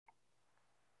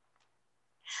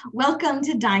Welcome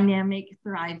to Dynamic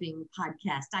Thriving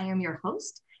Podcast. I am your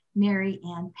host, Mary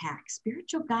Ann Pack,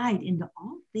 spiritual guide into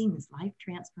all things life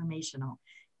transformational.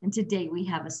 And today we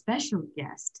have a special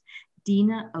guest,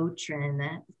 Dena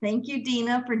Otrin. Thank you,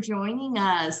 Dena, for joining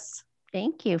us.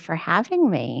 Thank you for having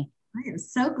me. I am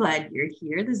so glad you're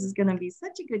here. This is going to be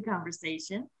such a good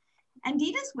conversation. And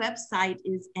Dena's website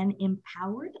is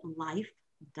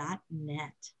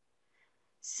anempoweredlife.net.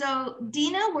 So,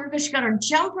 Dena, we're just going to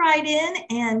jump right in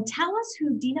and tell us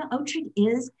who Dena Otrin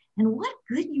is and what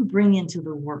good you bring into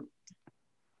the world.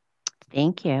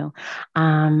 Thank you.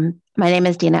 My name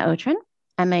is Dena Otrin.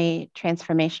 I'm a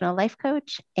transformational life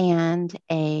coach and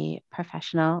a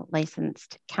professional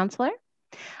licensed counselor.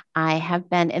 I have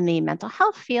been in the mental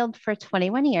health field for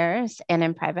 21 years and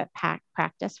in private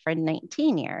practice for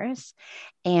 19 years.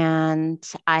 And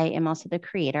I am also the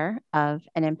creator of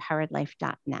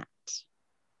anempoweredlife.net.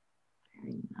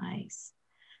 Very nice.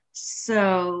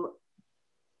 So,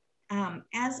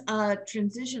 as a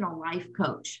transitional life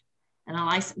coach, and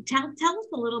tell us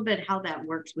a little bit how that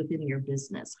works within your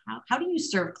business. How do you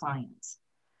serve clients?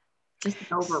 Just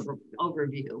an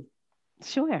overview.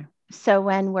 Sure. So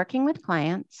when working with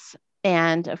clients,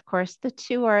 and of course, the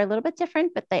two are a little bit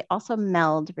different, but they also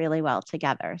meld really well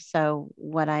together. So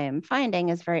what I am finding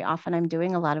is very often I'm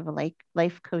doing a lot of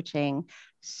life coaching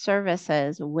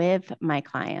services with my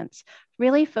clients,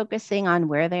 really focusing on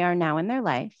where they are now in their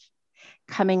life,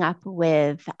 coming up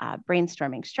with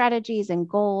brainstorming strategies and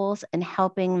goals and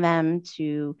helping them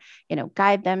to,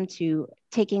 guide them to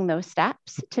taking those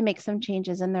steps to make some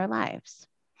changes in their lives.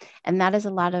 And that is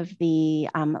a lot of the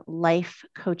life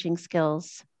coaching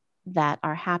skills that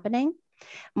are happening.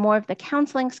 More of the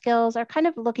counseling skills are kind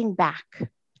of looking back,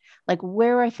 like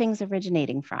where are things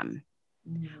originating from?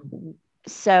 Mm.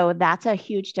 So that's a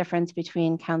huge difference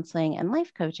between counseling and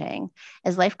life coaching,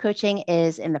 as life coaching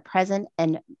is in the present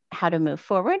and how to move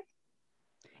forward.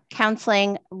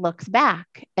 Counseling looks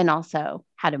back and also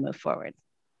how to move forward.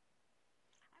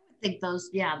 I would think those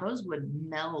would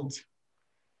meld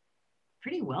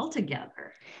pretty well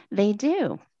together. They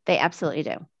do. They absolutely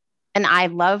do. And I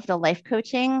love the life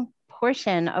coaching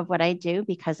portion of what I do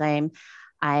because I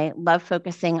love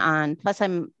focusing on, plus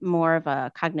I'm more of a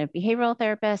cognitive behavioral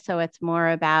therapist. So it's more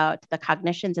about the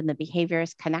cognitions and the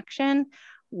behaviors connection,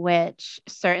 which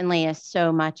certainly is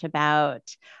so much about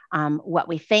what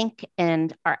we think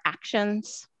and our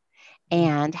actions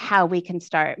and how we can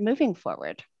start moving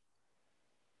forward.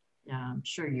 Yeah, I'm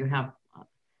sure you have,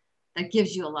 that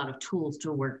gives you a lot of tools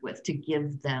to work with to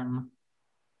give them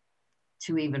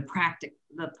to even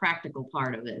the practical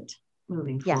part of it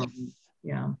moving forward.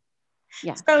 Yeah.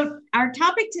 So our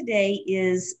topic today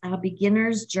is a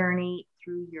beginner's journey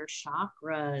through your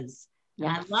chakras.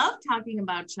 Yes. I love talking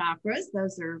about chakras.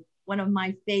 Those are one of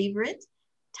my favorite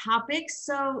topics.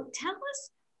 So tell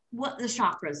us what the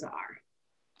chakras are.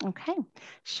 Okay.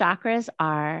 Chakras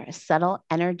are subtle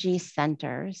energy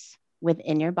centers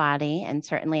within your body. And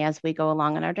certainly as we go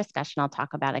along in our discussion, I'll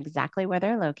talk about exactly where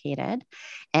they're located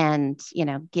and,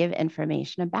 give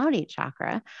information about each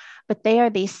chakra. But they are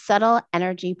these subtle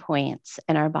energy points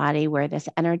in our body where this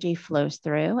energy flows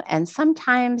through. And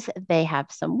sometimes they have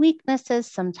some weaknesses.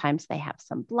 Sometimes they have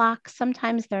some blocks.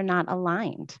 Sometimes they're not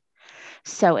aligned.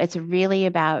 So it's really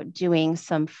about doing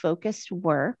some focused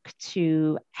work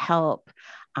to help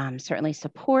certainly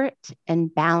support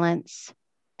and balance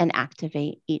and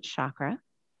activate each chakra.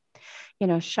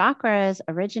 Chakras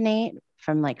originate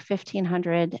from like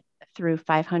 1500 through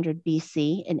 500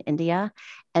 BC in India.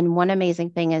 And one amazing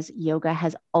thing is yoga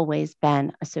has always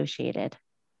been associated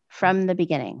from the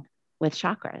beginning with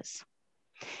chakras.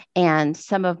 And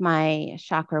some of my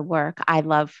chakra work, I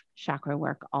love chakra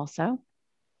work also.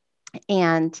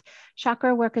 And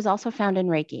chakra work is also found in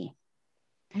Reiki.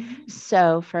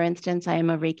 So, for instance, I am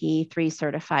a Reiki 3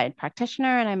 certified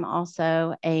practitioner, and I'm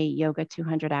also a Yoga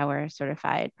 200-hour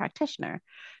certified practitioner.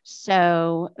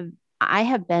 So, I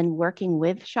have been working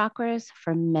with chakras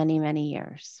for many, many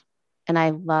years, and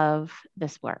I love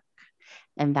this work.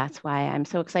 And that's why I'm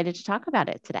so excited to talk about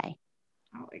it today.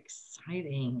 Oh,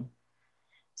 exciting.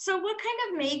 So,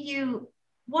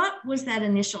 what was that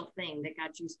initial thing that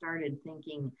got you started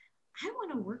thinking, I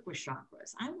want to work with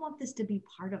chakras. I want this to be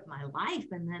part of my life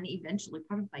and then eventually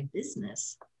part of my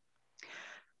business?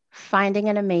 Finding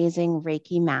an amazing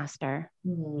Reiki master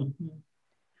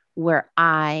where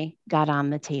I got on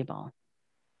the table.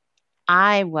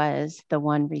 I was the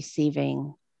one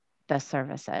receiving the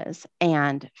services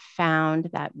and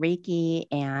found that Reiki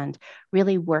and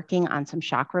really working on some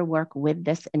chakra work with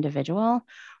this individual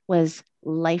was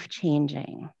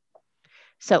life-changing.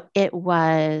 So it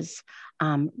was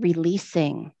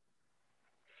releasing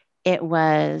it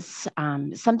was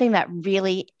something that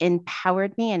really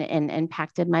empowered me and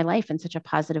impacted my life in such a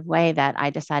positive way that I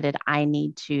decided I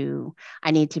need to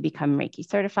become Reiki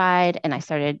certified. And I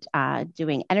started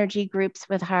doing energy groups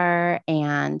with her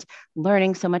and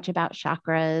learning so much about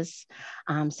chakras.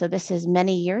 So this is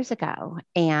many years ago,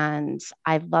 and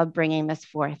I love bringing this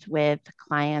forth with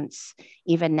clients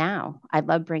even now. I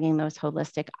love bringing those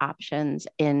holistic options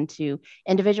into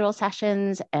individual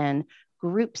sessions and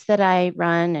groups that I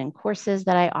run and courses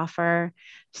that I offer.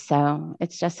 So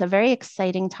it's just a very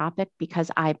exciting topic because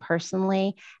I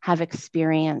personally have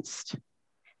experienced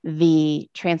the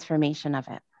transformation of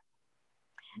it.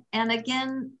 And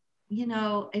again,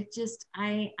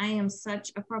 I am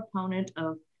such a proponent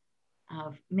of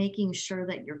making sure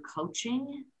that you're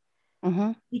coaching,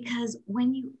 because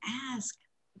when you ask,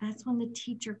 that's when the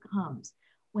teacher comes.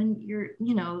 When you're,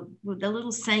 the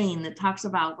little saying that talks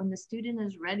about when the student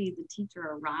is ready, the teacher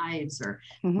arrives, or,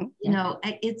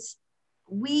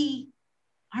 we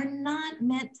are not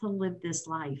meant to live this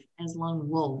life as lone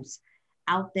wolves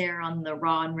out there on the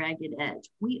raw and ragged edge.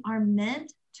 We are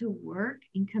meant to work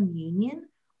in communion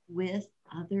with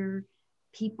other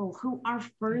people who are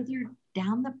further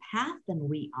down the path than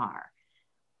we are.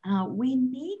 We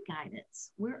need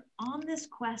guidance. We're on this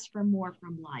quest for more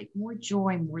from life, more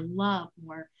joy, more love,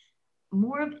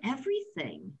 more of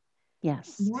everything.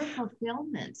 Yes. More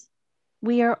fulfillment.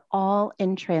 We are all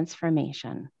in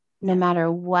transformation. No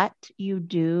matter what you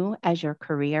do as your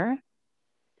career,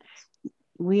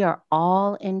 we are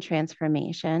all in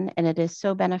transformation. And it is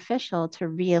so beneficial to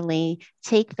really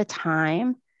take the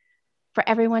time for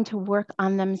everyone to work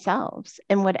on themselves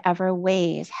in whatever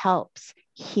ways helps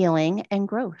healing and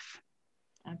growth.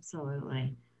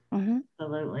 Absolutely.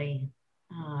 Absolutely.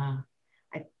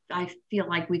 I feel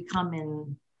like we come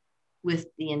in with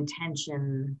the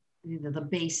intention, the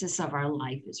basis of our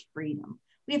life is freedom.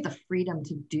 We have the freedom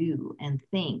to do and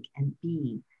think and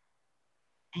be.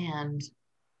 And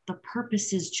the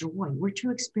purpose is joy. We're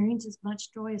to experience as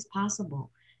much joy as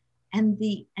possible. And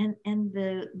the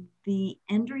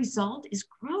end result is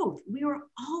growth. We are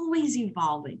always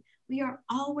evolving. We are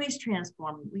always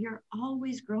transforming. We are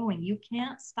always growing. You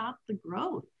can't stop the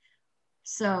growth.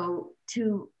 So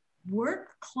to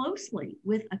work closely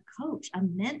with a coach, a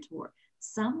mentor,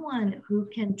 someone who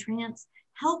can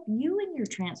help you in your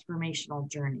transformational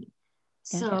journey.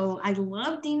 So I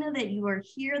love, Dena, that you are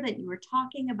here, that you are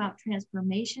talking about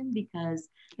transformation, because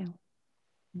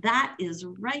that is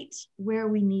right where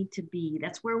we need to be.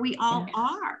 That's where we all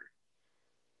are.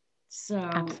 So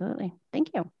absolutely.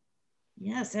 Thank you.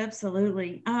 Yes,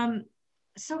 absolutely.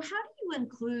 So how do you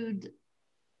include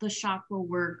the chakra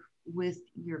work with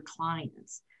your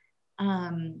clients?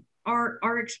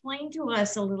 Or explain to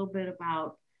us a little bit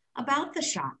about the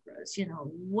chakras,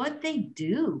 what they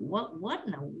do, what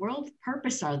in the world's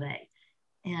purpose are they,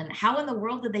 and how in the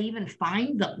world did they even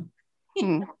find them?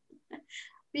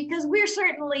 Because we're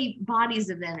certainly bodies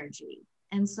of energy.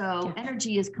 And so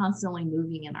energy is constantly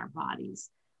moving in our bodies.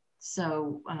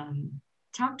 So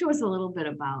talk to us a little bit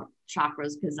about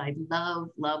chakras, because I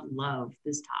love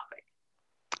this topic.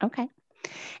 Okay.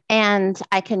 And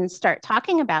I can start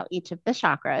talking about each of the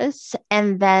chakras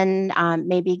and then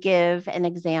maybe give an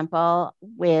example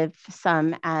with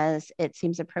some as it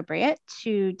seems appropriate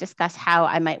to discuss how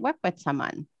I might work with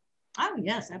someone. Oh,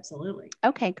 yes, absolutely.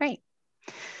 Okay, great.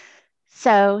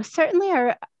 So certainly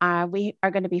we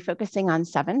are going to be focusing on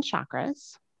 7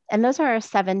 chakras, and those are our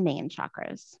 7 main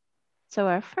chakras. So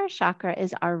our first chakra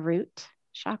is our root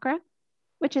chakra,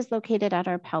 which is located at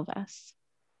our pelvis.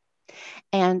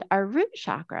 And our root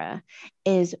chakra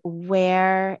is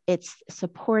where it's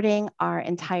supporting our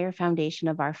entire foundation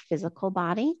of our physical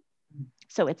body.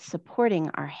 So it's supporting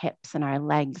our hips and our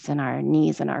legs and our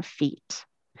knees and our feet.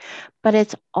 But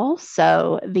it's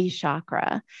also the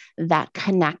chakra that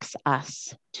connects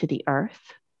us to the earth.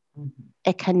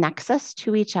 It connects us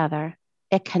to each other.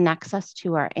 It connects us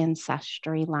to our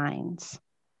ancestry lines.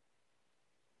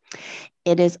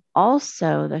 It is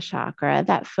also the chakra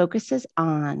that focuses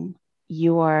on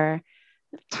your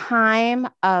time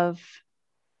of,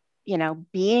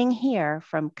 being here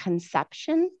from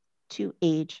conception to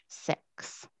age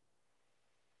 6.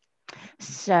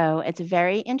 So it's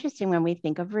very interesting when we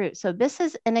think of root. So this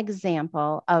is an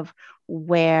example of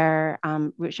where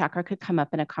root chakra could come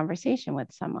up in a conversation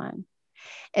with someone.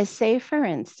 Is say, for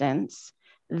instance,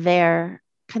 their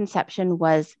conception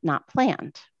was not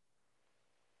planned.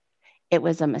 It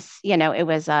was it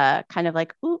was a kind of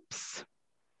like, oops.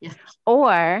 Yeah.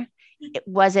 Or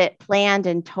was it planned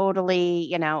and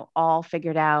totally, all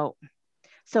figured out?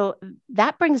 So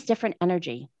that brings different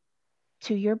energy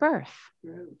to your birth.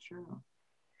 True.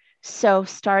 So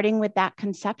starting with that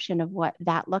conception of what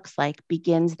that looks like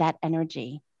begins that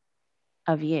energy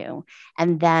of you.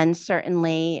 And then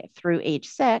certainly through age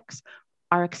 6,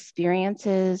 our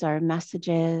experiences, our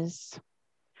messages,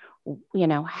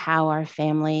 how our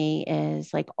family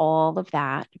is, like all of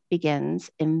that begins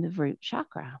in the root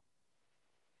chakra.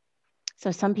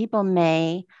 So some people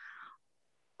may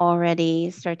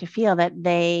already start to feel that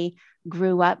they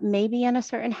grew up maybe in a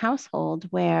certain household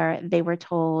where they were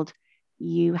told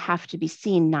you have to be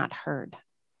seen, not heard.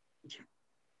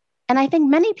 And I think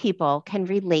many people can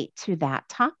relate to that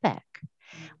topic.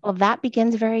 Well, that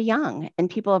begins very young, and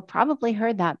people have probably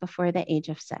heard that before the age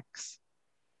of 6.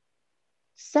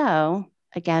 So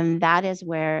again, that is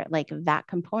where like that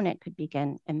component could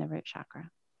begin in the root chakra.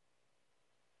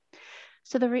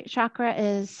 So the root chakra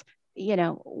is,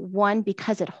 one,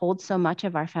 because it holds so much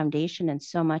of our foundation and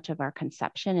so much of our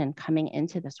conception and coming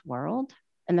into this world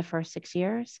in the first 6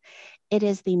 years, it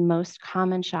is the most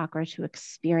common chakra to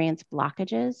experience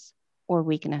blockages or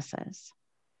weaknesses.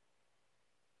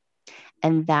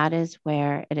 And that is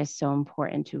where it is so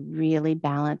important to really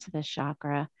balance this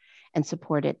chakra and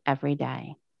support it every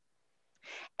day.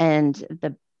 And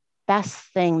the best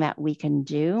thing that we can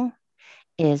do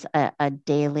is a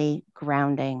daily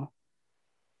grounding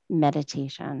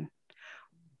meditation,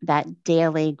 that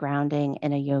daily grounding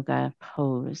in a yoga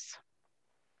pose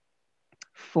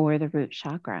for the root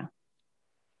chakra.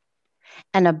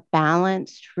 And a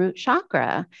balanced root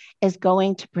chakra is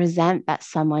going to present that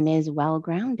someone is well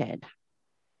grounded,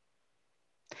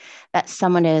 that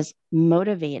someone is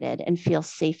motivated and feels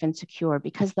safe and secure,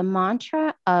 because the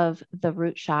mantra of the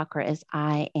root chakra is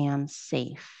I am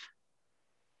safe.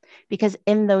 Because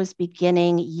in those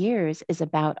beginning years is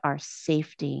about our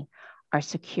safety, our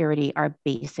security, our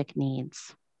basic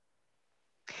needs.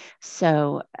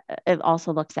 So it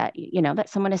also looks at, that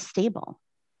someone is stable,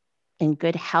 in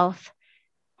good health,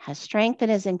 has strength,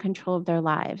 and is in control of their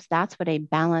lives. That's what a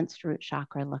balanced root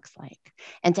chakra looks like.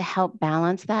 And to help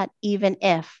balance that, even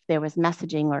if there was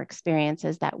messaging or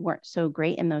experiences that weren't so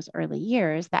great in those early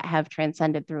years that have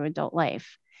transcended through adult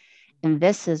life. And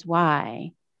this is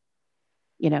why,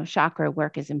 chakra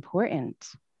work is important,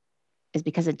 is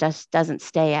because it just doesn't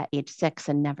stay at age 6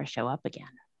 and never show up again.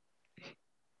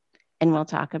 And we'll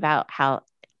talk about how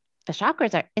the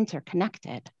chakras are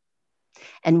interconnected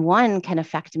and one can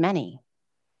affect many.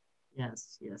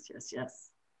 Yes, yes, yes, yes.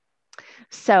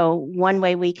 So one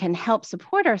way we can help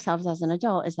support ourselves as an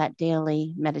adult is that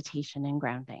daily meditation and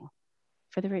grounding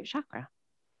for the root chakra.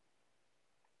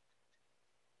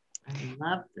 I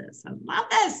love this. I love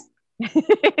this.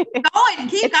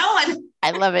 Keep going.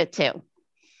 I love it too.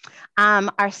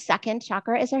 Our second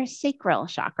chakra is our sacral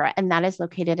chakra, and that is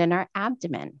located in our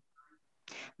abdomen.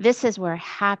 This is where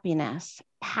happiness,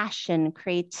 passion,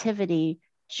 creativity,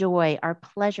 joy, our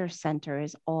pleasure center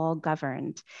is all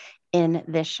governed in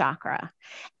this chakra.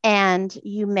 And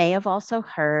you may have also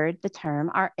heard the term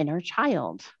our inner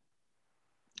child.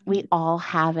 We all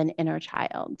have an inner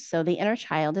child. So the inner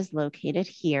child is located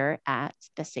here at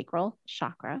the sacral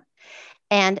chakra.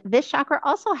 And this chakra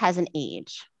also has an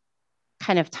age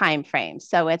kind of time frame.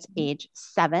 So it's age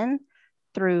 7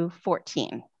 through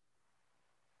 14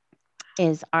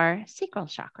 is our sacral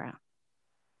chakra.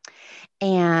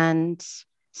 And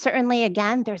certainly,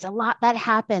 again, there's a lot that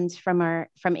happens from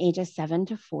ages 7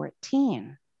 to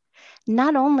 14.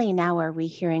 Not only now are we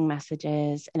hearing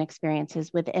messages and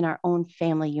experiences within our own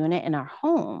family unit in our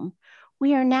home,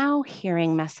 we are now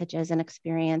hearing messages and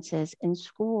experiences in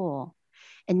school,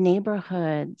 in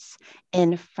neighborhoods,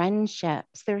 in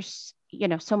friendships. There's,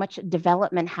 so much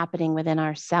development happening within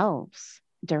ourselves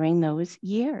during those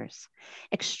years,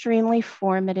 extremely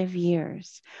formative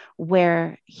years,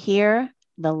 where here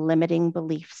the limiting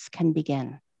beliefs can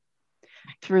begin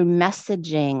through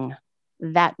messaging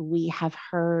that we have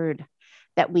heard,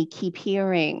 that we keep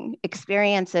hearing,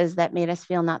 experiences that made us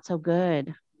feel not so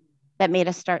good, that made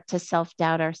us start to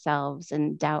self-doubt ourselves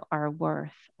and doubt our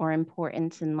worth or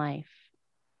importance in life.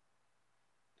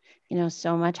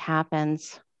 So much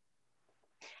happens.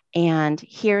 And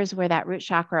here's where that root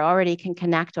chakra already can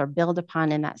connect or build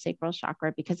upon in that sacral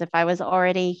chakra. Because if I was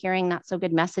already hearing not so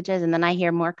good messages and then I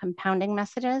hear more compounding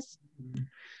messages,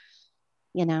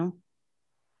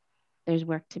 there's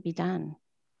work to be done.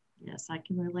 Yes, I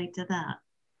can relate to that.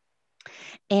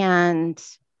 And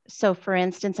so, for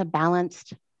instance, a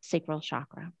balanced sacral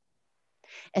chakra,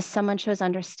 as someone shows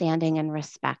understanding and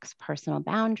respects personal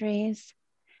boundaries,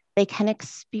 they can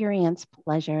experience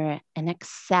pleasure and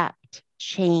accept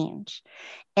change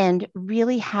and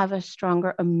really have a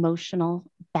stronger emotional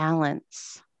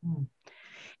balance.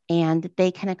 And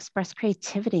they can express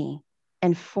creativity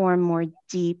and form more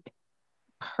deep,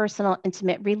 personal,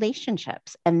 intimate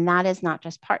relationships. And that is not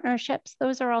just partnerships,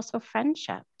 those are also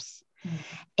friendships,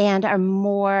 and are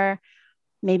more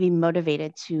maybe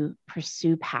motivated to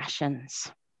pursue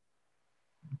passions.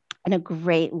 And a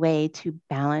great way to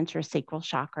balance your sacral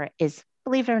chakra is,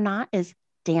 believe it or not, is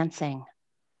dancing.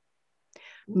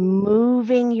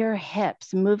 Moving your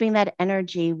hips, moving that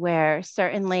energy where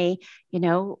certainly,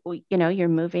 you're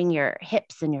moving your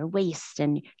hips and your waist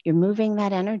and you're moving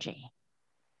that energy.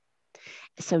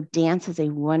 So dance is a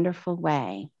wonderful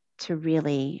way to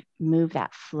really move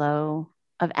that flow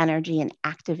of energy and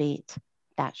activate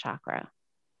that chakra.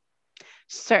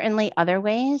 Certainly other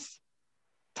ways,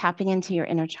 tapping into your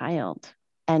inner child.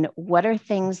 And what are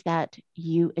things that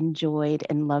you enjoyed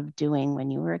and loved doing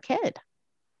when you were a kid?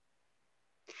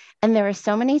 And there are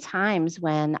so many times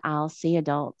when I'll see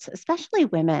adults, especially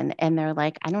women, and they're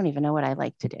like, I don't even know what I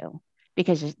like to do,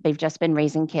 because they've just been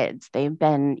raising kids. They've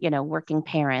been, working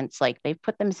parents, like they've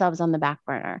put themselves on the back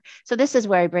burner. So this is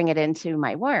where I bring it into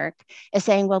my work, is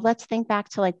saying, well, let's think back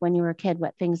to like when you were a kid,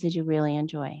 what things did you really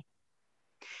enjoy?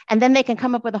 And then they can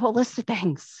come up with a whole list of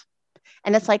things.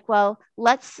 And it's like, well,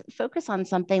 let's focus on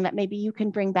something that maybe you can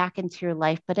bring back into your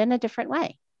life, but in a different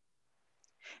way.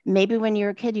 Maybe when you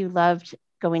were a kid, you loved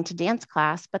going to dance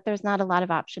class, but there's not a lot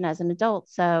of option as an adult.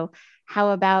 So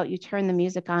how about you turn the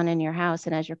music on in your house,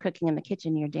 and as you're cooking in the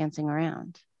kitchen, you're dancing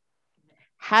around?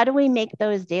 How do we make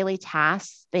those daily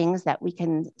tasks things that we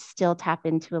can still tap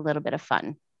into a little bit of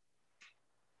fun?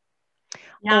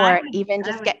 Yeah, or even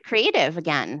just get creative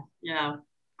again. Yeah,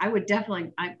 I would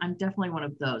definitely, I'm definitely one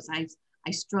of those. I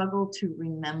struggle to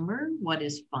remember what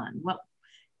is fun. Well,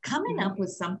 coming up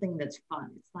with something that's fun,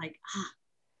 it's like,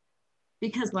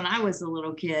 because when I was a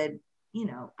little kid,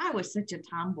 I was such a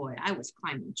tomboy. I was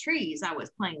climbing trees. I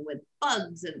was playing with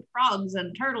bugs and frogs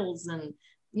and turtles and,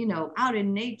 out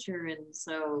in nature. And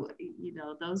so,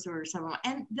 those were some of my,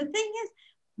 and the thing is,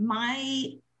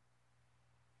 my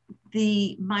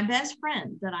best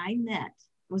friend that I met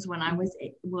was when I was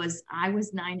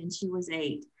 9 and she was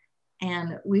 8.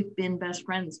 And we've been best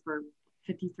friends for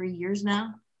 53 years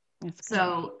now.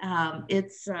 So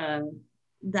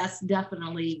that's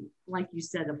definitely, like you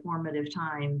said, a formative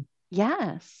time.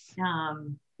 Yes.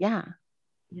 Yeah.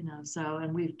 So,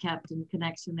 and we've kept in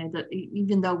connection,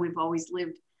 even though we've always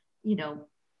lived,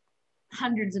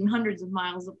 hundreds and hundreds of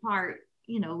miles apart,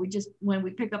 we just, when we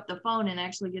pick up the phone and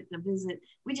actually get to visit,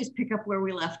 we just pick up where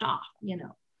we left off,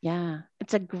 Yeah.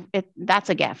 That's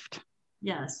a gift.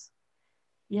 Yes.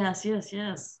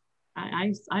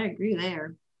 I agree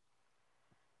there.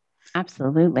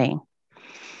 Absolutely.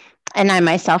 And I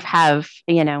myself have,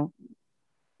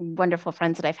 wonderful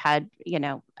friends that I've had,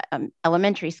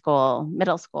 elementary school,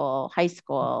 middle school, high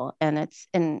school, and it's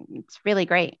really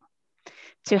great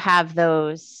to have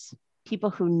those people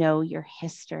who know your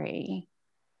history.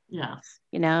 Yes.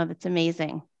 That's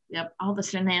amazing. Yep. All the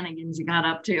shenanigans you got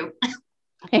up to.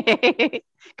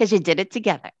 Because you did it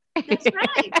together. That's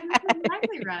right. That's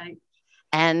exactly right.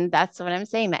 And that's what I'm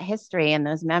saying, that history and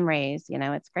those memories,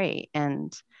 it's great.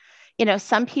 And,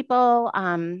 some people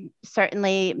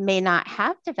certainly may not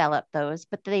have developed those,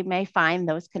 but they may find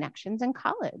those connections in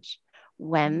college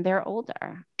when they're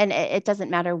older. And it doesn't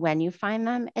matter when you find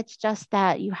them. It's just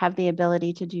that you have the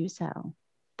ability to do so.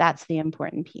 That's the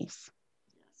important piece.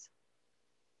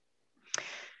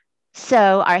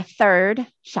 So our third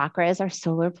chakra is our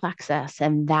solar plexus,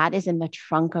 and that is in the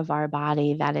trunk of our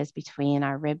body. That is between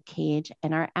our rib cage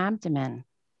and our abdomen.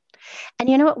 And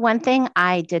you know what? One thing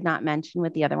I did not mention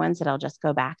with the other ones that I'll just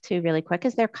go back to really quick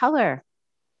is their color.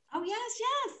 Oh, yes.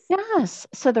 Yes.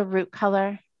 So the root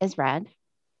color is red,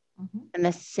 and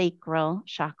the sacral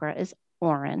chakra is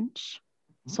orange.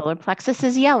 Solar plexus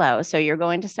is yellow. So you're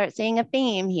going to start seeing a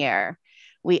theme here.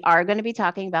 We are going to be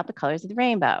talking about the colors of the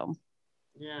rainbow.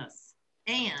 Yes.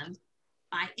 And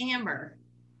my amber.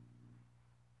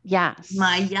 Yes.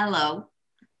 My yellow.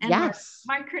 And yes.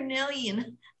 My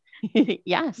carnelian.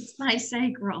 Yes. My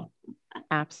sacral.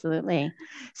 Absolutely.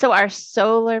 So our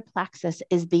solar plexus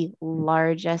is the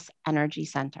largest energy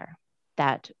center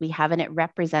that we have, and it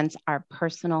represents our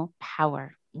personal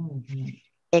power.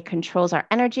 It controls our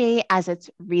energy as it's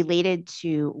related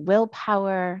to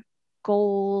willpower,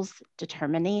 goals,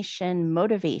 determination,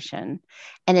 motivation,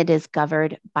 and it is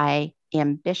governed by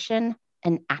ambition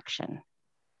and action.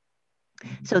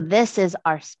 So this is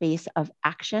our space of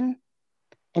action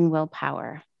and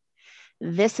willpower.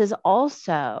 This is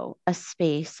also a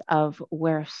space of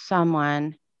where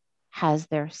someone has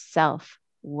their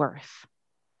self-worth.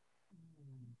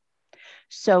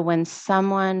 So when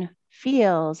someone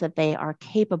feels that they are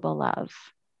capable of,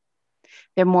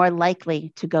 they're more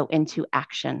likely to go into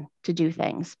action to do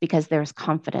things because there's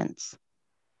confidence.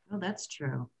 Oh, that's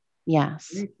true. Yes.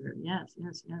 Very true. Yes,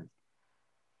 yes, yes.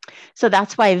 So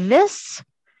that's why this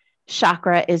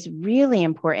chakra is really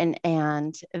important.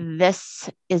 And this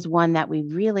is one that we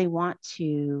really want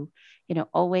to,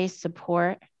 always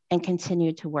support and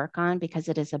continue to work on, because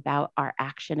it is about our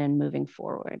action and moving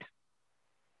forward.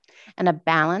 And a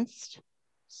balanced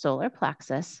solar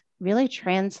plexus really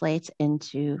translates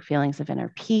into feelings of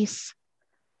inner peace,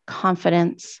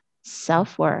 confidence,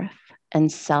 self-worth, and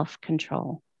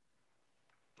self-control.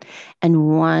 And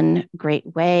one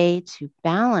great way to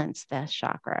balance this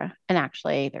chakra, and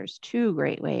actually there's two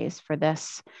great ways for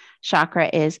this chakra,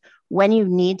 is when you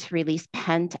need to release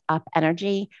pent up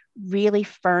energy, really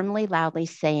firmly, loudly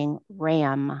saying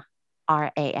RAM,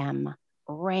 RAM,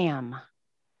 RAM.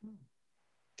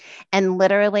 And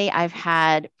literally, I've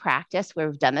had practice where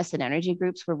we've done this in energy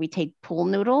groups where we take pool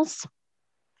noodles.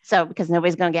 So, because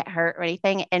nobody's going to get hurt or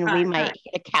anything. And we might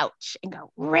hit a couch and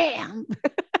go, RAM.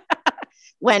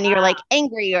 When you're like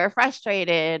angry or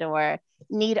frustrated or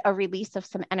need a release of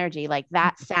some energy, like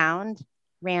that sound,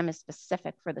 RAM is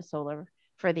specific for the solar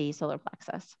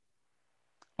plexus.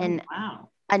 And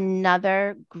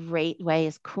another great way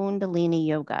is Kundalini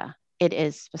yoga. It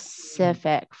is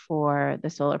specific for the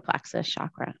solar plexus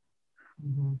chakra.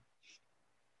 Mm-hmm.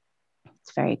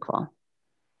 It's very cool.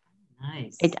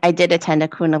 Nice. I did attend a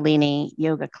Kundalini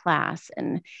yoga class,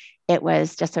 and it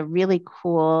was just a really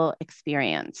cool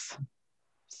experience.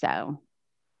 So,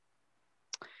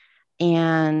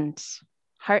 and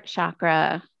heart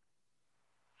chakra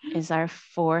is our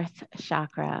fourth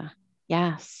chakra.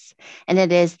 Yes. And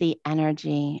it is the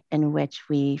energy in which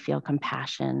we feel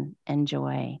compassion and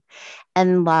joy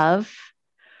and love,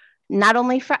 not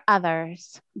only for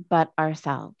others, but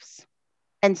ourselves.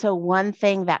 And so one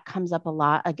thing that comes up a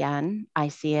lot, again, I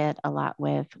see it a lot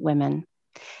with women,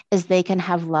 is they can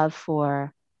have love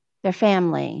for their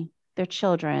family, their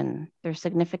children, their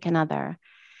significant other,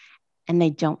 and they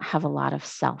don't have a lot of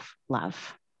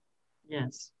self-love.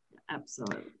 Yes,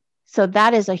 absolutely. So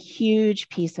that is a huge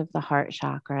piece of the heart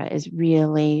chakra, is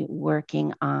really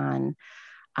working on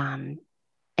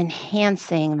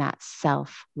enhancing that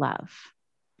self-love.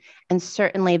 And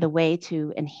certainly the way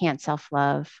to enhance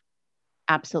self-love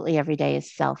absolutely every day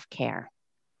is self-care.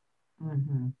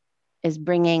 Mm-hmm. Is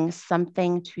bringing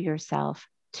something to yourself,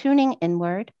 tuning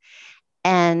inward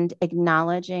and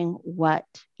acknowledging what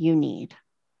you need.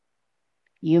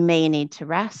 You may need to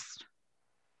rest.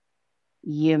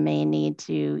 You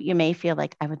may feel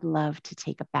like, I would love to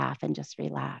take a bath and just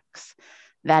relax.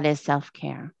 That is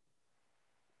self-care.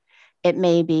 It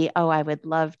may be, I would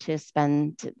love to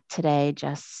spend today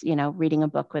just, reading a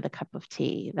book with a cup of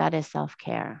tea. That is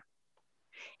self-care.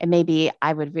 It may be,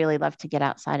 I would really love to get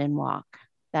outside and walk.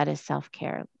 That is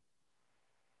self-care.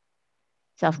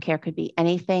 Self-care could be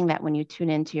anything that when you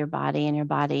tune into your body and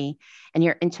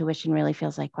your intuition really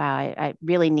feels like, wow, I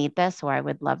really need this, or I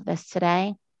would love this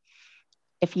today.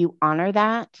 If you honor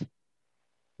that,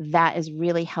 that is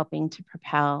really helping to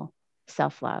propel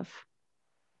self-love.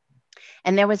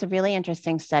 And there was a really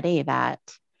interesting study that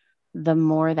the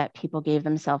more that people gave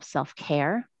themselves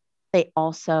self-care, they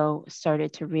also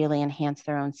started to really enhance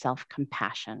their own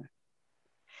self-compassion.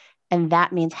 And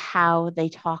that means how they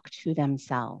talk to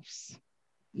themselves.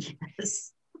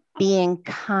 Yes. Being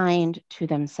kind to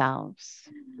themselves,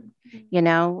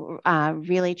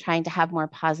 really trying to have more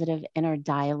positive inner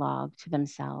dialogue to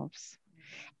themselves,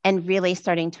 and really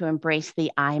starting to embrace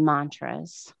the I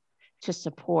mantras to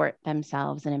support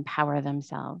themselves and empower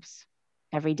themselves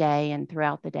every day and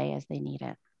throughout the day as they need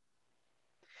it.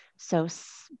 So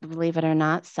believe it or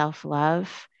not,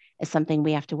 self-love is something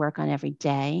we have to work on every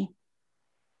day,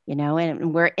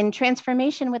 and we're in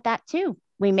transformation with that too.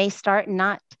 We may start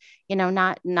not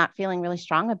feeling really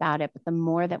strong about it, but the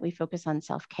more that we focus on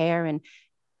self-care and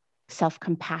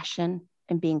self-compassion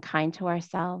and being kind to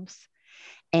ourselves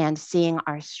and seeing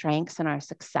our strengths and our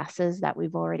successes that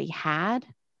we've already had,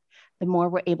 the more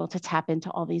we're able to tap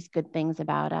into all these good things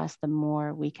about us, the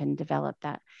more we can develop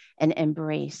that and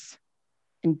embrace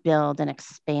and build and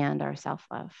expand our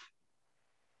self-love.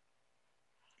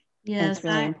 Yes, and it's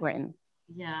really important.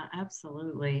 Yeah,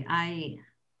 absolutely. I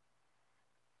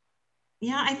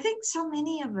think so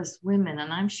many of us women,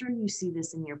 and I'm sure you see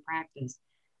this in your practice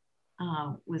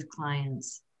with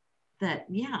clients, that,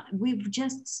 we've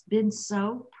just been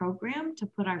so programmed to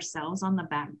put ourselves on the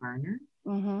back burner.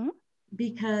 Mm-hmm.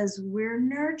 Because we're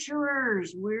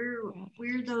nurturers,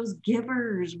 we're those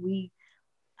givers. We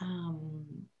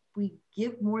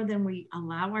give more than we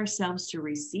allow ourselves to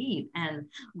receive. And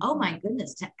oh my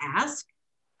goodness, to ask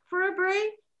for a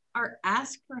break or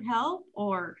ask for help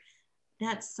or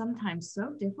that's sometimes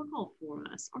so difficult for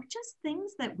us, or just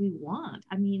things that we want.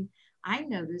 I mean, I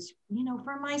know this,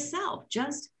 for myself,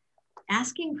 just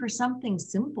asking for something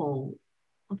simple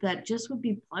that just would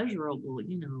be pleasurable,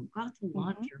 go out to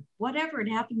lunch or whatever it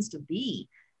happens to be.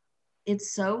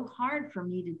 It's so hard for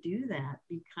me to do that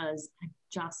because I'm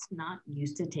just not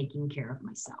used to taking care of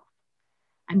myself.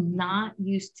 I'm not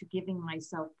used to giving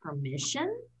myself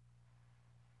permission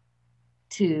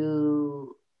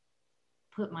to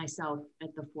put myself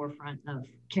at the forefront of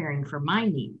caring for my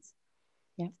needs.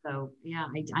 Yeah. So yeah,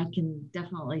 I can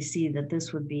definitely see that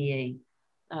this would be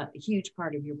a huge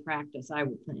part of your practice, I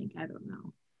would think. I don't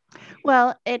know.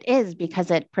 Well, it is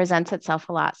because it presents itself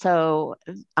a lot. So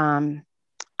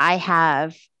I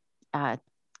have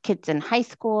kids in high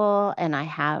school and I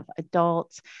have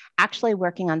adults actually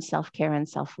working on self-care and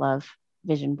self-love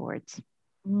vision boards.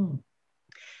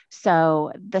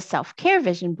 So the self-care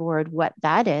vision board, what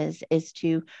that is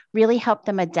to really help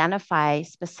them identify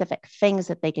specific things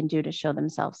that they can do to show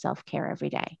themselves self-care every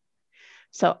day.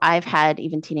 So I've had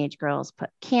even teenage girls put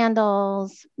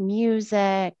candles,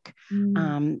 music,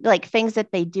 like things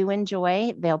that they do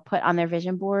enjoy, they'll put on their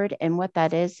vision board. And what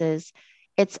that is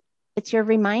it's your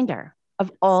reminder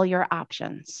of all your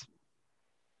options.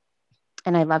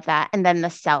 And I love that. And then the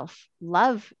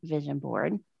self-love vision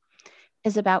board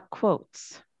is about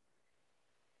quotes.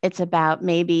 It's about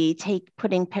maybe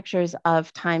putting pictures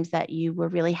of times that you were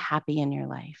really happy in your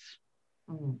life.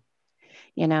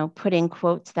 Putting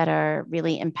quotes that are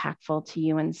really impactful to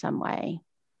you in some way.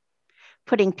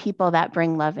 Putting people that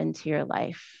bring love into your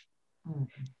life.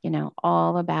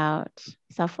 All about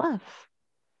self-love.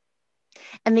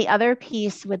 And the other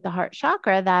piece with the heart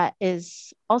chakra that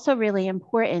is also really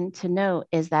important to note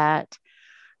is that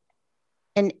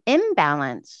an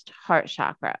imbalanced heart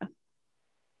chakra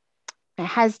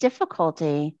has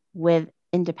difficulty with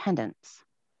independence.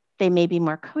 They may be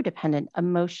more codependent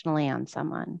emotionally on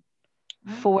someone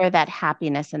for that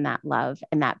happiness and that love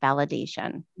and that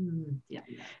validation.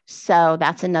 So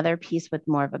that's another piece with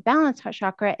more of a balanced heart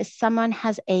chakra is someone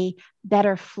has a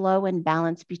better flow and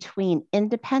balance between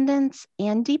independence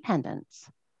and dependence.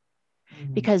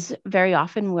 Because very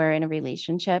often we're in a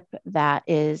relationship that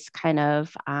is kind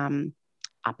of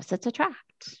opposites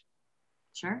attract.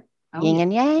 Sure. Yin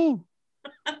and yang.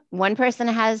 One person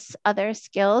has other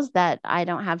skills that I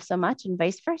don't have so much and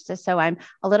vice versa. So I'm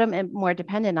a little bit more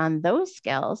dependent on those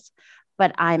skills,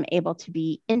 but I'm able to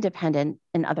be independent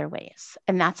in other ways.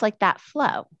 And that's like that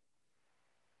flow.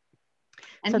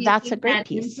 And so that's a great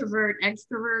piece. Introvert,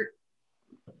 extrovert.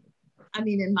 I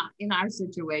mean, in our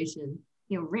situation,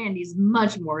 Randy's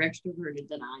much more extroverted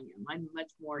than I am. I'm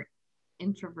much more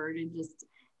introverted, just,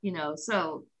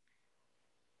 so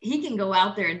he can go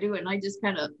out there and do it. And I just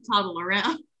kind of toddle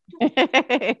around.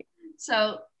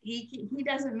 So he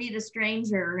doesn't meet a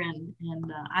stranger,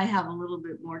 and I have a little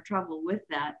bit more trouble with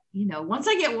that. Once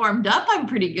I get warmed up, I'm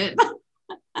pretty good.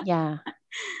 Yeah.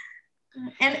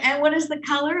 And what is the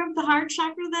color of the heart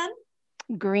chakra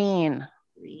then? Green.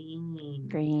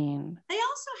 Green. They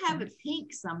also have it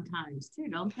pink sometimes too,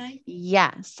 don't they?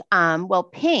 Yes. Well,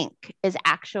 pink is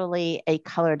actually a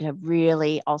color to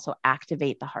really also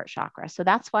activate the heart chakra. So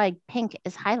that's why pink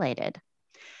is highlighted.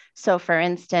 So for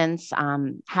instance,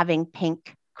 having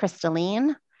pink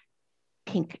crystalline,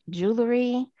 pink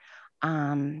jewelry,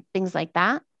 things like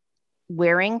that,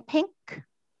 wearing pink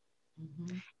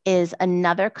is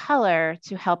another color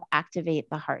to help activate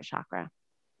the heart chakra.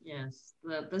 Yes,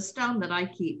 the stone that I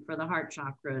keep for the heart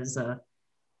chakra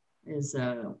is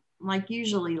like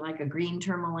usually like a green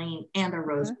tourmaline and a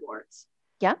rose quartz.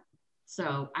 Yeah.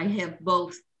 So I have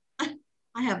both.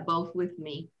 I have both with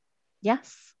me.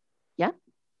 Yes. Yeah.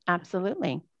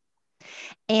 Absolutely.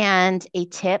 And a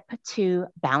tip to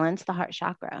balance the heart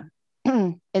chakra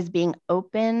is being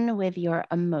open with your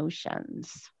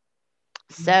emotions.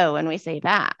 So when we say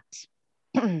that,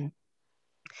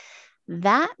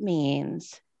 that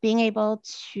means being able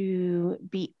to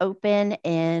be open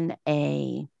in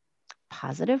a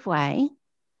positive way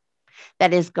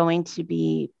that is going to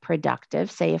be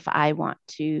productive. Say if I want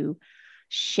to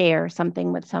share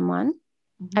something with someone,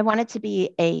 I want it to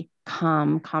be a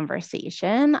calm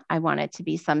conversation. I want it to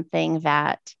be something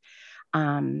that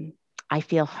I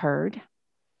feel heard.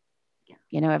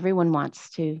 Everyone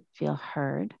wants to feel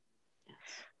heard.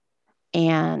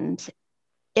 And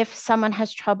if someone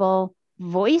has trouble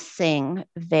voicing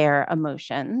their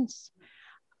emotions,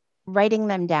 writing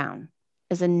them down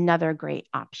is another great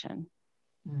option.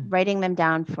 Writing them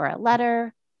down for a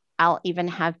letter. I'll even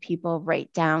have people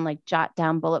write down, like jot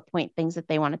down bullet point things that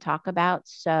they want to talk about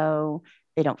so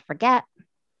they don't forget.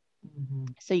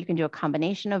 So you can do a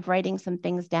combination of writing some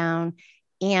things down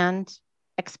and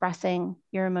expressing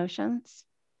your emotions,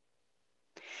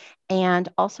 and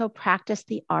also practice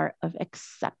the art of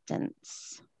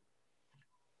acceptance.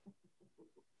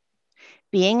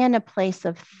 Being in a place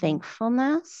of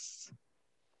thankfulness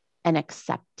and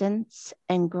acceptance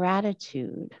and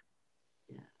gratitude.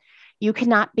 You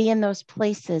cannot be in those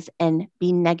places and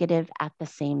be negative at the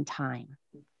same time.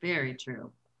 Very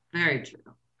true. Very true.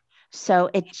 So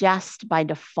it just by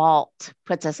default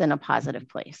puts us in a positive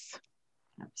place.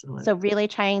 Absolutely. So really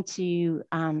trying to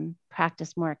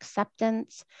practice more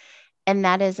acceptance, and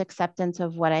that is acceptance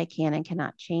of what I can and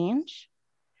cannot change,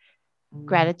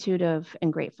 gratitude of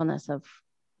and gratefulness of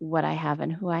what I have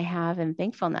and who I have, and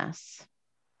thankfulness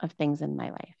of things in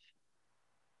my life.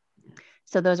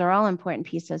 So those are all important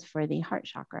pieces for the heart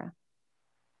chakra.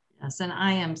 Yes, and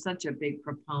I am such a big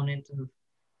proponent of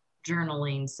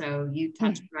journaling. So you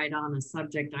touched right on a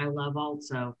subject I love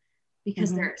also,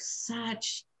 because there's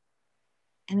such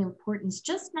an importance,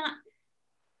 just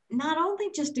not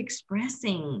only just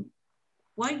expressing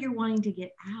what you're wanting to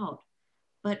get out,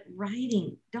 but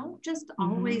writing. Don't just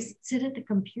always sit at the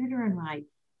computer and write.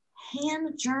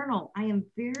 Hand journal. I am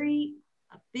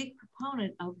a big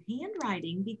proponent of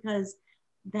handwriting, because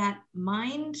that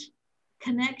mind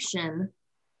connection,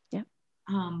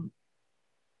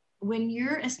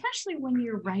 especially when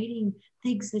you're writing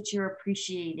things that you're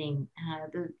appreciating,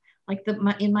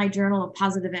 in my journal of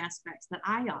positive aspects that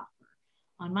I offer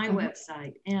on my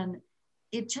website, and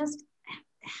it just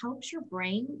helps your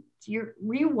brain. You're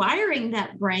rewiring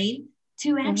that brain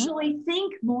to actually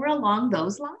think more along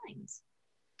those lines.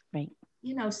 Right.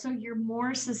 So you're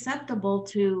more susceptible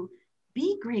to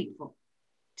be grateful,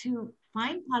 to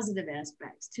find positive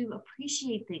aspects, to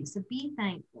appreciate things, to be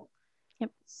thankful.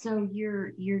 Yep. So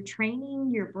you're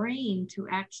training your brain to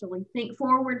actually think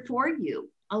forward for you,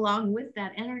 along with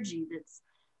that energy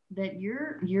that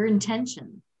your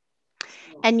intention.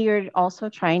 And you're also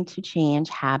trying to change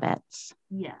habits.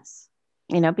 Yes.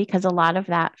 Because a lot of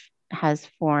that has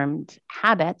formed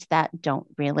habits that don't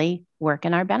really work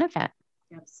in our benefit.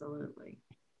 Absolutely.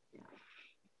 Yeah.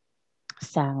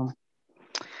 So,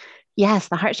 yes,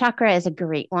 the heart chakra is a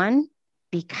great one,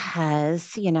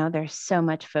 because, there's so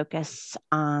much focus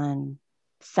on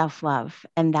self-love.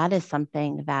 And that is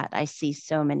something that I see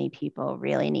so many people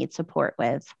really need support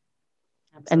with.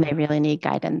 Absolutely. And they really need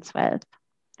guidance with.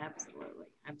 Absolutely.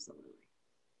 Absolutely.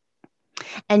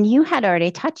 And you had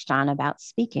already touched on about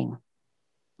speaking.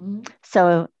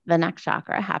 So the next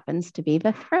chakra happens to be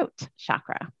the throat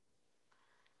chakra.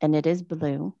 And it is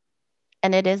blue.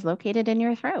 And it is located in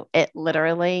your throat. It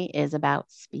literally is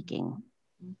about speaking.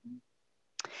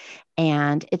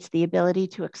 And it's the ability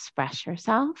to express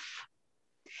yourself.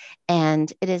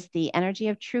 And it is the energy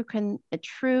of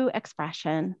true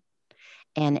expression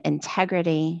and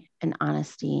integrity and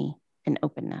honesty and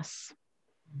openness.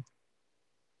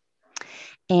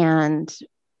 And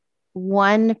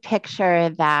one picture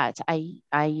that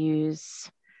I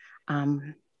use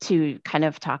to kind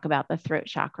of talk about the throat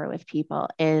chakra with people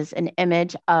is an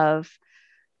image of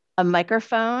a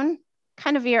microphone.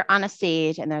 Kind of you're on a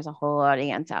stage and there's a whole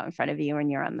audience out in front of you and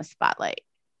you're on the spotlight.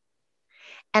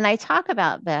 And I talk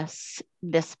about this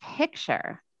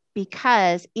picture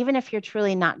because even if you're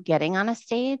truly not getting on a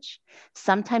stage,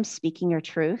 sometimes speaking your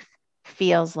truth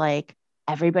feels like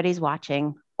everybody's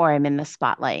watching or I'm in the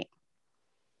spotlight.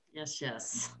 Yes,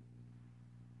 yes.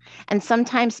 And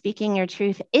sometimes speaking your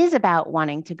truth is about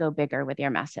wanting to go bigger with your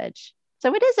message.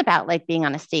 So it is about like being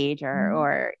on a stage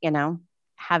or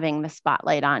having the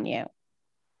spotlight on you.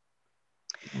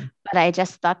 But I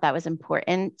just thought that was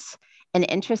important and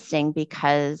interesting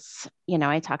because,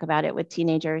 I talk about it with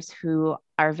teenagers who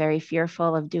are very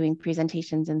fearful of doing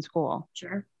presentations in school.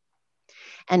 Sure.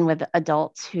 And with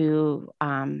adults who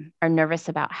are nervous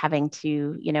about having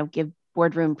to, give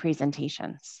boardroom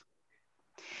presentations,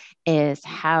 is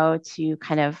how to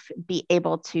kind of be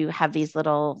able to have these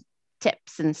little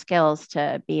tips and skills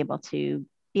to be able to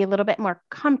be a little bit more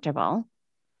comfortable.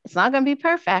 It's not going to be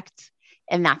perfect,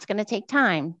 and that's going to take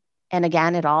time. And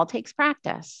again, it all takes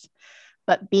practice,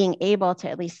 but being able to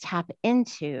at least tap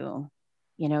into,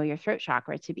 your throat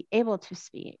chakra to be able to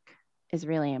speak is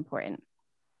really important.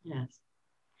 Yes,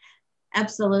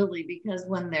 absolutely. Because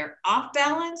when they're off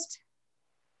balanced,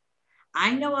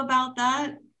 I know about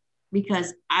that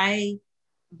because by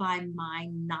my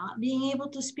not being able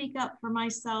to speak up for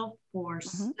myself for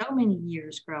so many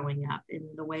years growing up in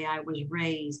the way I was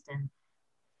raised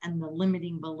and the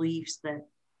limiting beliefs that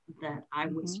I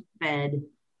was fed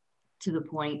to the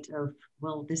point of,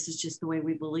 well, this is just the way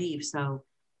we believe. So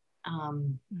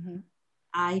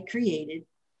I created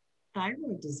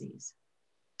thyroid disease.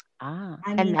 I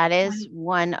And mean, that is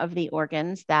one of the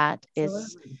organs that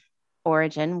is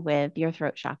origin with your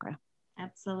throat chakra.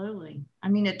 Absolutely. I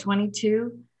mean, at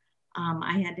 22,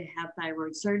 I had to have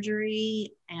thyroid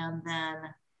surgery. And then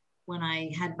when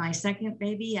I had my second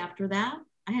baby after that,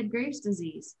 I had Graves'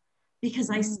 disease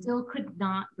because I still could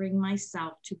not bring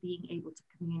myself to being able to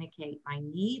communicate my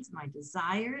needs, my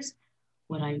desires,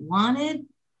 what I wanted,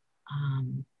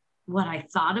 what I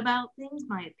thought about things,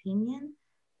 my opinion,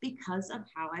 because of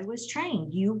how I was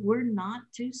trained. You were not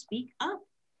to speak up.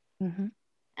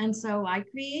 And so I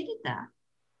created that.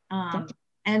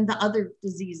 And the other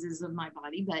diseases of my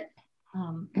body, but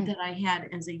that I had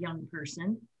as a young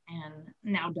person and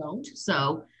now don't.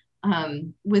 So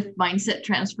with mindset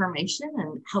transformation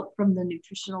and help from the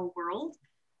nutritional world,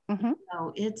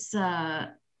 so it's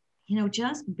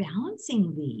just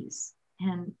balancing these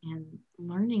and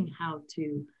learning how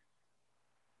to,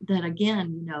 that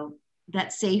again,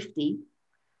 that safety.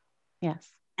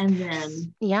 Yes. And then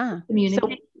So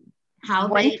communicate, how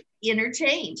they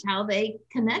interchange, how they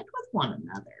connect with one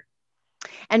another.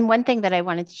 And one thing that I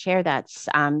wanted to share that's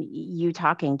you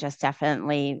talking just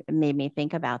definitely made me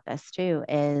think about this too,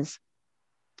 is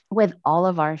with all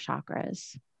of our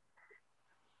chakras,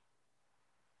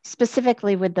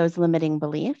 specifically with those limiting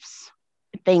beliefs,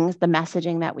 things, the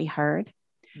messaging that we heard,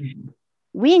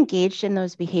 we engaged in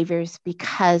those behaviors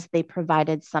because they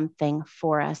provided something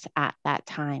for us at that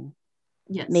time.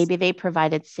 Yes. Maybe they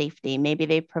provided safety. Maybe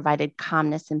they provided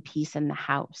calmness and peace in the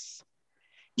house.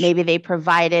 Maybe they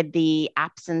provided the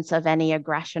absence of any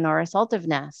aggression or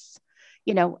assaultiveness.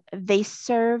 They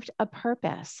served a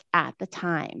purpose at the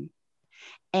time.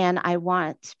 And I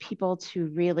want people to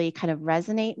really kind of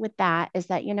resonate with that, is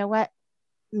that,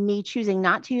 me choosing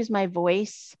not to use my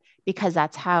voice because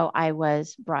that's how I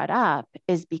was brought up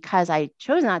is because I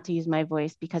chose not to use my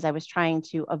voice because I was trying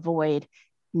to avoid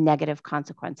negative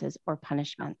consequences or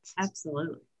punishments.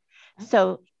 Absolutely.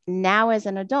 So now as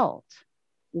an adult,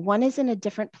 one is in a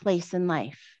different place in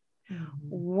life.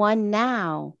 One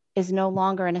now is no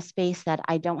longer in a space that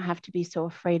I don't have to be so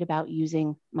afraid about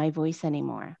using my voice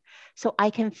anymore. So I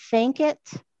can thank it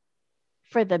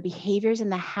for the behaviors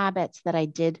and the habits that I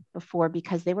did before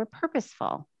because they were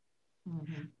purposeful.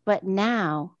 But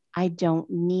now I don't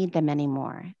need them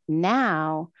anymore.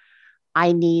 Now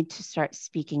I need to start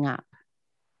speaking up,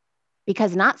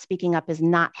 because not speaking up is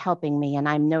not helping me. And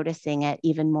I'm noticing it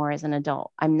even more as an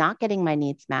adult. I'm not getting my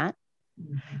needs met.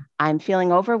 I'm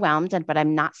feeling overwhelmed, but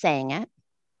I'm not saying it.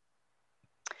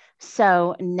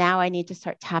 So now I need to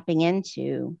start tapping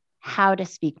into how to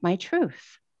speak my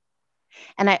truth.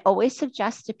 And I always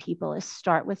suggest to people is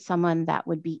start with someone that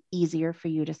would be easier for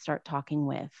you to start talking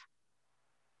with.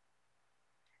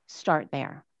 Start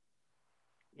there.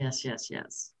 Yes, yes,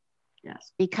 yes.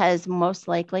 Yes. Because most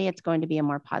likely it's going to be a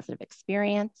more positive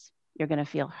experience. You're going to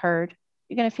feel heard.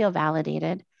 You're going to feel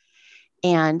validated.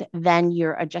 And then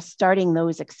you're just starting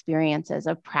those experiences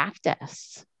of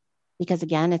practice. Because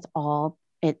again, it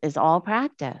is all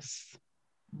practice.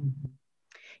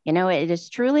 It is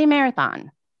truly a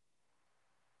marathon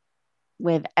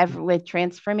with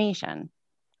transformation.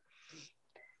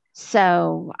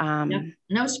 So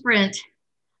no sprint.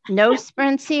 No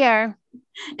sprints here.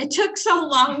 It took so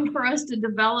long for us to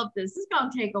develop this. It's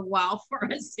going to take a while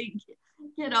for us to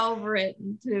get over it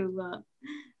and to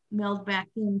meld back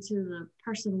into the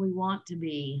person we want to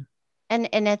be. And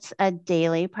it's a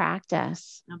daily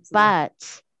practice. Absolutely.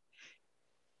 But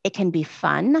it can be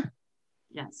fun.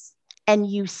 Yes. And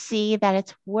you see that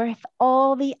it's worth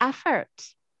all the effort.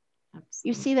 Absolutely.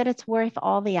 You see that it's worth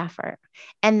all the effort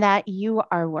and that you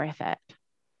are worth it.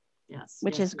 Yes.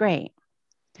 Which is great.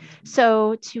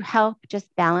 So to help just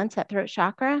balance that throat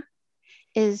chakra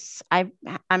is I'm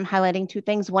highlighting two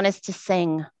things. One is to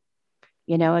sing,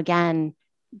 again,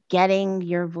 getting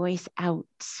your voice out,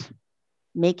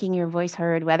 making your voice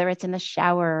heard, whether it's in the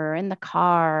shower or in the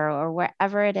car or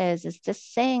wherever it is to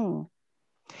sing.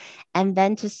 And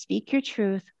then to speak your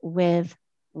truth with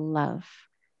love.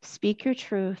 Speak your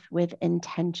truth with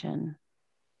intention,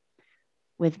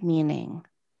 with meaning,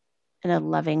 in a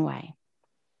loving way.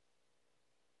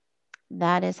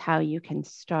 That is how you can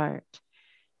start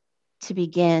to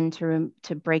begin to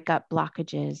break up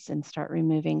blockages and start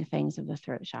removing things of the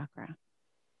throat chakra.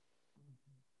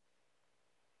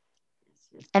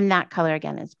 And that color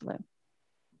again is blue.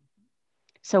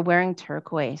 So wearing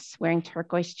turquoise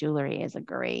jewelry is a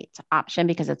great option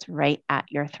because it's right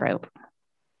at your throat.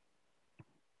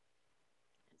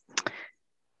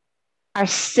 Our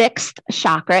sixth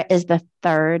chakra is the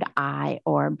third eye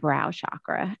or brow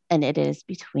chakra, and it is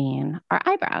between our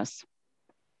eyebrows.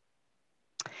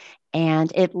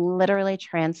 And it literally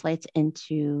translates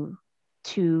into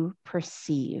to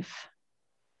perceive.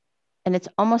 And it's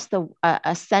almost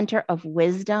a center of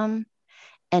wisdom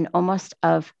and almost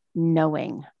of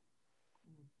knowing.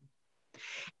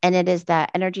 And it is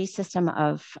that energy system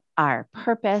of our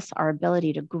purpose, our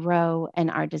ability to grow,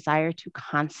 and our desire to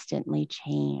constantly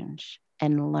change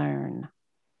and learn.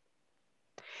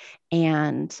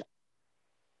 And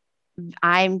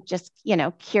I'm just,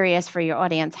 curious for your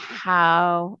audience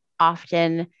how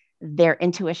often their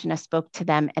intuitionist spoke to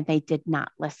them and they did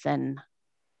not listen.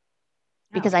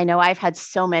 Because I know I've had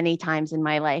so many times in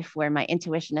my life where my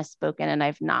intuition has spoken and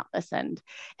I've not listened.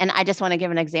 And I just want to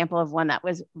give an example of one that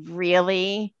was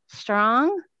really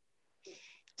strong.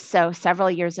 So several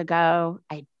years ago,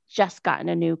 I just gotten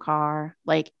a new car,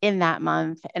 like in that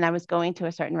month, and I was going to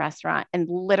a certain restaurant, and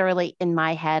literally in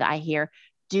my head, I hear,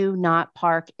 "Do not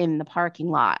park in the parking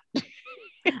lot."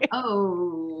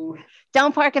 Oh,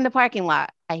 don't park in the parking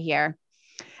lot, I hear.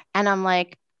 And I'm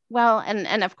like, well,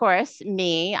 and of course,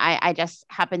 I just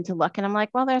happened to look and I'm like,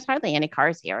 well, there's hardly any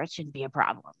cars here. It shouldn't be a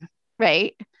problem.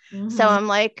 Right. Mm-hmm. So I'm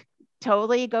like,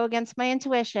 totally go against my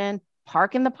intuition,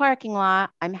 park in the parking lot.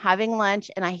 I'm having lunch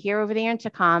and I hear over the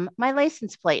intercom my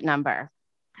license plate number.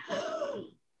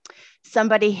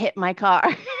 Somebody hit my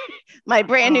car, my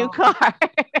brand new car.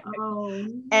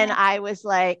 And I was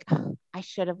like, I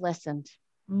should have listened.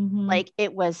 Mm-hmm. Like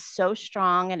it was so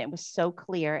strong and it was so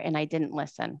clear and I didn't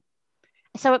listen.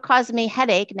 So it caused me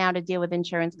headache now to deal with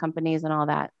insurance companies and all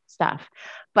that stuff.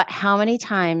 But how many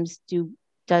times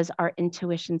does our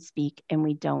intuition speak and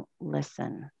we don't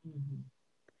listen? Mm-hmm.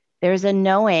 There's a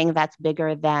knowing that's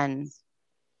bigger than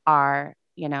our,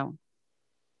 how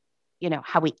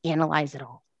we analyze it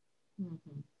all.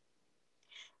 Mm-hmm.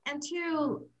 And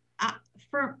two, I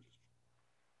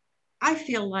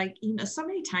feel like, so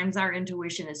many times our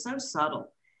intuition is so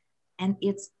subtle and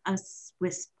it's a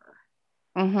whisper.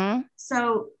 Mm-hmm.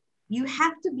 So you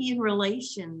have to be in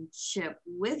relationship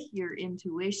with your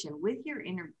intuition, with your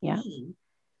inner being,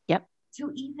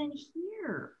 to even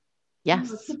hear.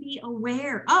 Yes. To be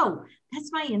aware. Oh,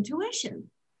 that's my intuition.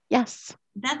 Yes.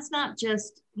 That's not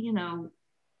just,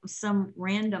 some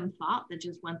random thought that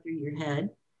just went through your head.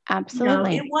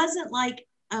 Absolutely. It wasn't like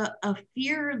a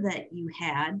fear that you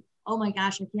had. Oh my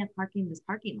gosh, I can't park in this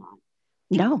parking lot.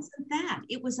 It wasn't that.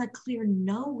 It was a clear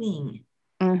knowing.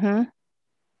 Mm-hmm.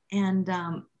 And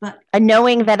but a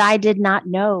knowing that I did not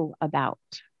know about.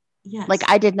 Yes. Like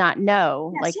I did not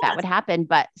know that would happen,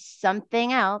 but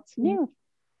something else knew.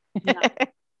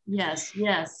 Yes,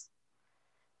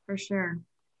 for sure.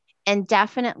 And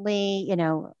definitely,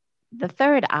 the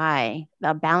third eye,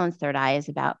 the balanced third eye, is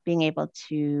about being able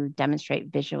to demonstrate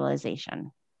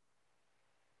visualization.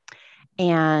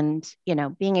 And,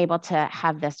 being able to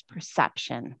have this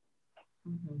perception.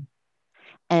 Mm-hmm.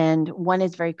 And one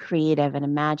is very creative and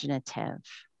imaginative.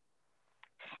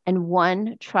 And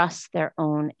one trusts their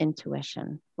own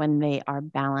intuition when they are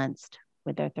balanced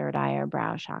with their third eye or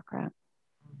brow chakra.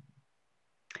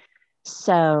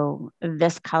 So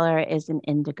this color is an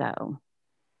indigo.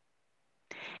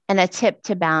 And a tip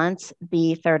to balance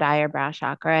the third eye or brow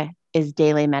chakra is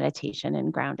daily meditation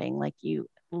and grounding. Like you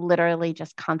literally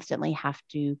just constantly have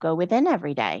to go within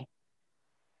every day.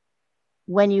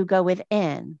 When you go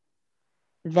within,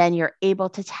 then you're able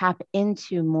to tap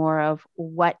into more of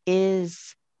what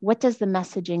does the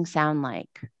messaging sound like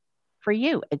for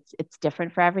you? It's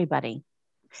different for everybody.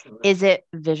 Absolutely. Is it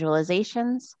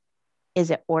visualizations?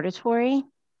 Is it auditory?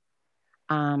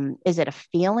 Is it a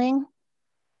feeling?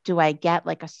 Do I get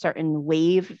like a certain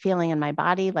wave feeling in my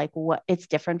body? Like what? It's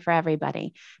different for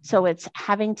everybody. So it's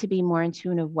having to be more in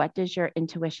tune of what does your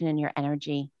intuition and your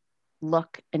energy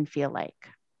look and feel like?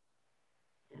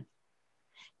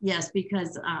 Yes,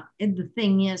 because and the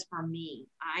thing is, for me,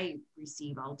 I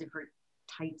receive all different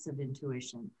types of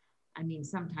intuition. I mean,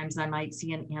 sometimes I might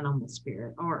see an animal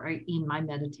spirit or in my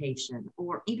meditation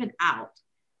or even out.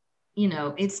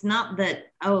 It's not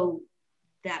that,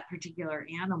 that particular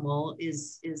animal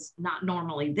is not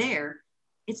normally there.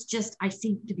 It's just I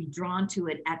seem to be drawn to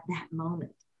it at that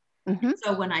moment. Mm-hmm.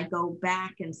 So when I go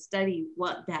back and study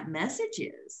what that message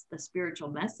is, the spiritual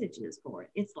message is for it,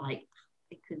 it's like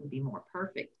it couldn't be more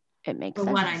perfect. It makes for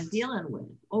sense. What I'm dealing with,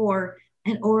 or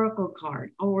an oracle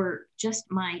card, or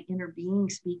just my inner being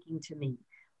speaking to me.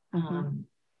 Mm-hmm.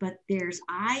 But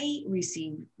I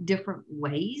receive different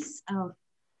ways of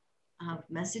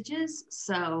messages.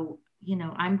 So,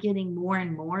 I'm getting more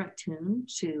and more attuned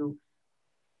to,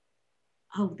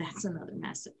 that's another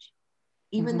message.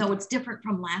 Even though it's different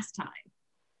from last time,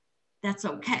 that's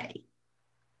okay.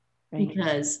 Right.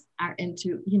 Because our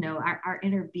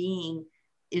inner being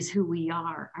is who we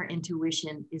are. Our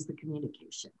intuition is the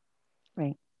communication.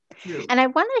 Right. True. And I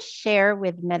want to share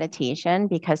with meditation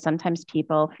because sometimes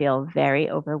people feel very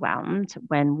overwhelmed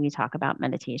when we talk about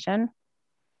meditation.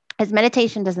 As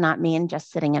meditation does not mean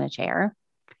just sitting in a chair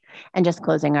and just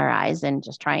closing our eyes and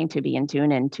just trying to be in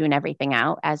tune and tune everything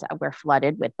out as we're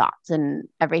flooded with thoughts and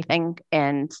everything.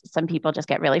 And some people just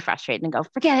get really frustrated and go,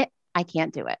 forget it, I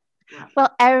can't do it. Right.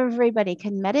 Well, everybody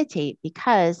can meditate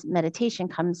because meditation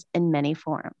comes in many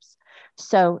forms.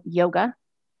 So yoga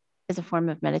is a form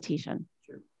of meditation.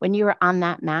 True. When you are on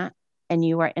that mat and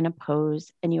you are in a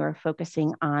pose and you are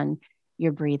focusing on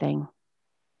your breathing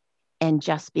and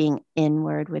just being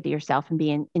inward with yourself and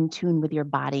being in tune with your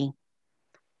body,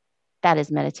 that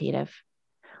is meditative.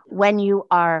 When you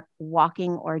are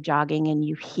walking or jogging and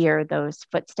you hear those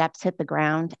footsteps hit the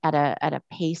ground at a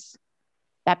pace,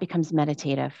 that becomes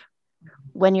meditative.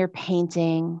 When you're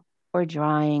painting or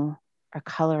drawing or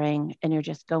coloring and you're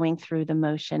just going through the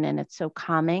motion and it's so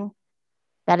calming,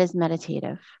 that is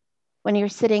meditative. When you're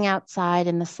sitting outside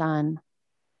in the sun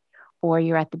or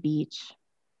you're at the beach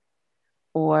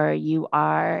or you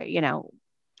are,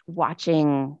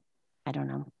 watching, I don't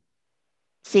know,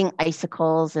 seeing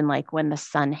icicles and like when the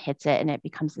sun hits it and it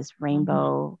becomes this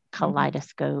rainbow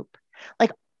kaleidoscope,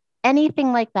 like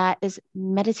anything like that is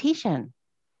meditation.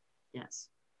 Yes.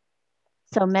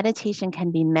 So meditation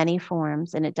can be many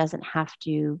forms and it doesn't have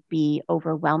to be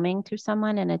overwhelming to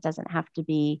someone and it doesn't have to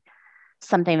be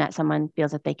something that someone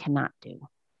feels that they cannot do.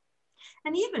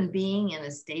 And even being in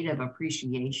a state of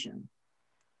appreciation,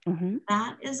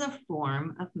 that is a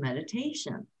form of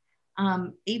meditation.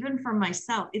 Even for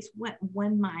myself, it's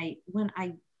when I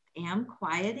am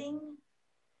quieting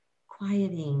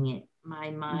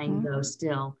my mind though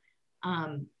still,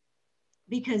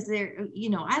 because I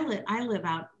live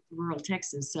out rural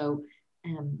Texas, so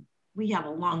we have a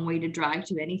long way to drive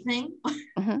to anything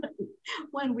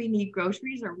when we need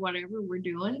groceries or whatever we're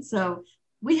doing. So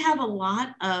we have a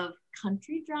lot of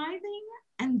country driving,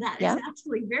 and that is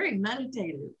actually very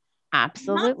meditative.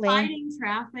 Absolutely. I'm not fighting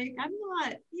traffic. I'm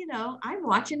not, I'm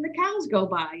watching the cows go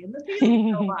by and the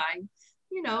fields go by,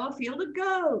 a field of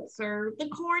goats or the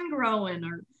corn growing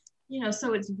or,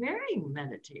 so it's very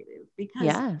meditative because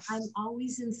I'm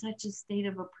always in such a state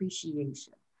of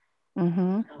appreciation.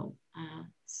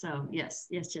 So yes.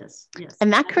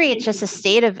 And that creates just a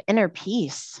state of inner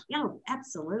peace. Yeah,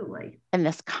 absolutely. And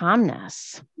this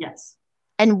calmness. Yes.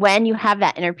 And when you have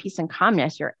that inner peace and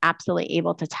calmness, you're absolutely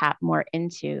able to tap more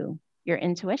into your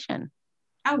intuition.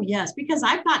 Oh, yes, because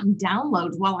I've gotten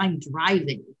downloads while I'm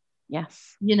driving.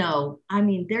 Yes.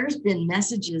 There's been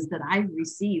messages that I've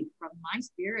received from my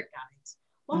spirit guides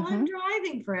while I'm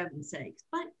driving, for heaven's sakes.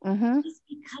 But it's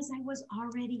because I was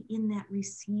already in that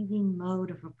receiving mode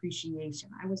of appreciation.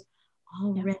 I was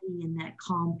already in that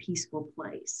calm, peaceful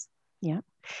place. Yeah.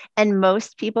 And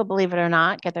most people, believe it or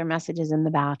not, get their messages in the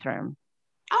bathroom.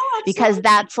 Oh, absolutely. Because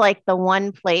that's like the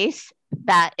one place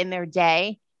that in their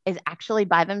day is actually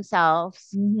by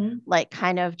themselves, like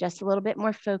kind of just a little bit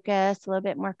more focused, a little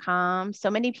bit more calm. So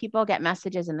many people get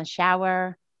messages in the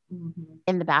shower,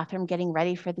 in the bathroom, getting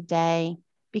ready for the day,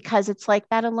 because it's like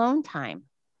that alone time.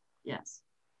 Yes.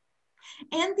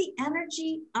 And the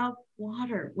energy of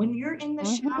water. When you're in the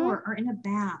shower or in a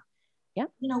bath,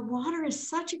 water is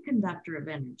such a conductor of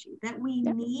energy that we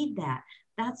need that.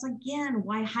 That's again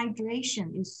why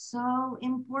hydration is so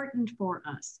important for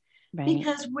us. Right.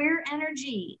 Because we're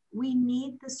energy. We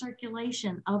need the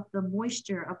circulation of the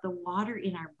moisture of the water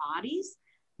in our bodies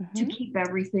to keep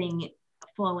everything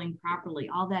flowing properly,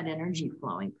 all that energy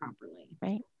flowing properly.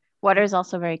 Right. Water is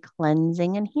also very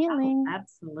cleansing and healing. Oh,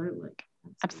 absolutely.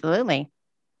 Absolutely.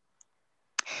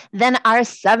 Then our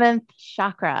seventh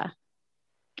chakra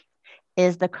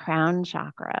is the crown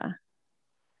chakra.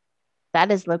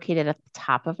 That is located at the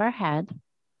top of our head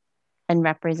and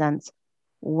represents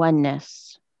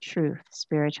oneness, truth,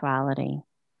 spirituality.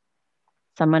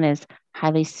 Someone is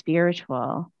highly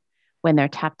spiritual when they're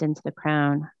tapped into the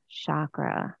crown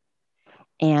chakra.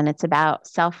 And it's about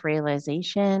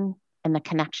self-realization and the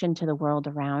connection to the world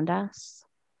around us.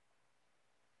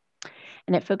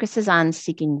 And it focuses on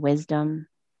seeking wisdom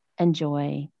and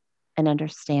joy and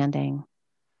understanding.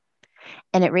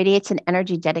 And it radiates an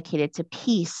energy dedicated to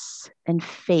peace and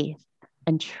faith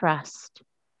and trust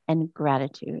and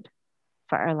gratitude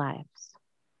for our lives.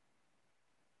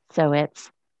 So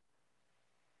it's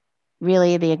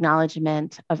really the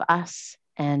acknowledgement of us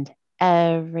and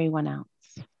everyone else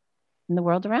in the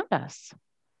world around us.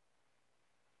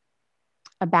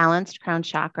 A balanced crown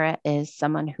chakra is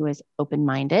someone who is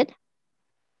open-minded,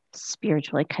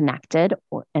 spiritually connected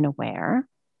and aware.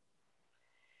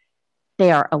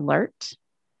 They are alert,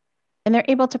 and they're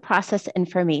able to process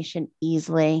information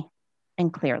easily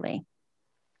and clearly.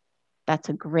 that's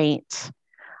a great,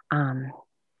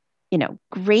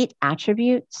 great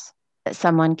attributes that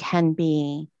someone can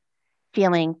be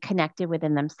feeling connected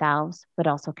within themselves, but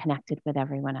also connected with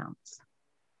everyone else.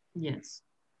 Yes.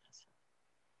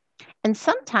 And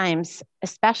sometimes,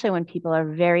 especially when people are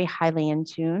very highly in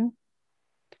tune,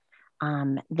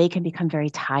 they can become very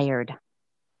tired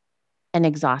and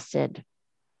exhausted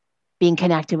being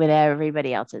connected with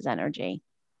everybody else's energy.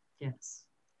 Yes.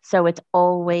 So it's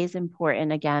always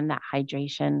important, again, that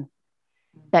hydration,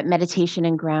 that meditation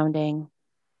and grounding,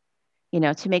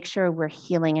 to make sure we're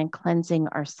healing and cleansing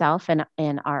ourselves and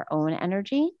our own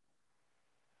energy.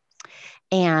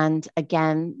 And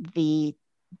again, the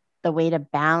way to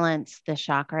balance the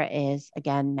chakra is,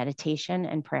 again, meditation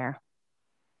and prayer.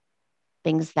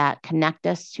 Things that connect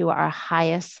us to our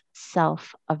highest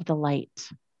self of the light.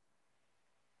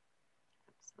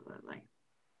 Absolutely.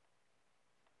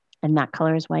 And that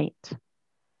color is white. It's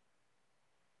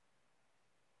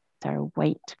our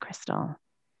white crystal.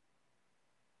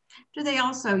 Do they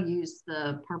also use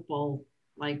the purple,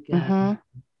 like, Mm-hmm.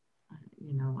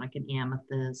 Like an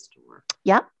amethyst or?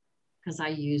 Yep. Because I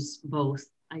use both.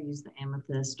 I use the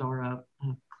amethyst or a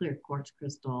clear quartz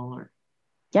crystal or.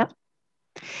 Yep.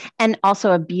 And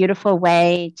also a beautiful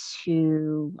way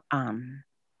to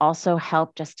also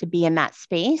help just to be in that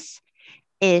space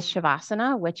is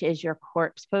Shavasana, which is your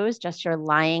corpse pose, just your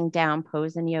lying down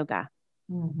pose in yoga.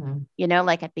 Mm-hmm.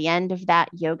 Like at the end of that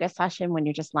yoga session, when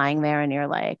you're just lying there and you're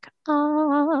like,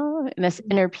 oh, in this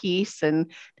inner peace and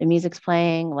the music's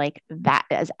playing, like that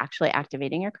is actually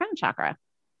activating your crown chakra.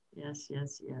 Yes,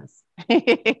 yes, yes.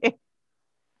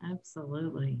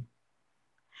 Absolutely.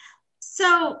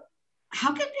 So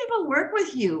how can people work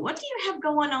with you? What do you have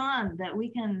going on that we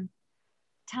can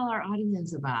tell our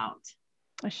audience about?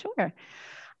 Sure.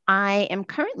 I am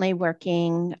currently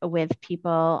working with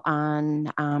people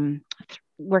on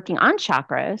working on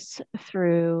chakras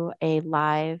through a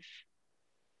live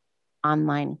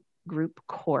online group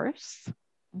course.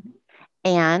 Mm-hmm.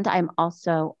 And I'm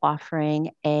also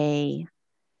offering a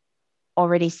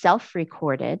already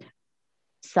self-recorded,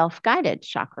 self-guided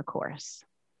chakra course.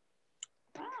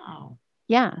 Wow.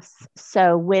 Yes.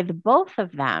 So with both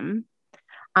of them,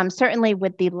 certainly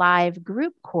with the live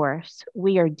group course,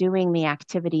 we are doing the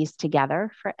activities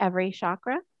together for every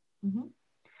chakra. Mm-hmm.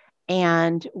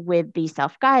 And with the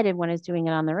self-guided, one is doing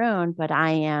it on their own, but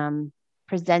I am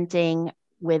presenting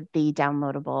with the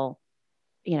downloadable,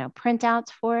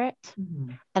 printouts for it.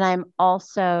 Mm-hmm. And I'm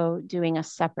also doing a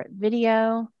separate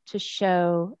video to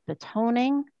show the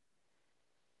toning,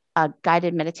 a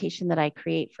guided meditation that I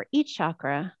create for each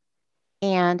chakra,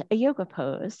 and a yoga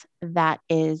pose that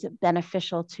is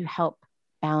beneficial to help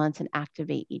balance and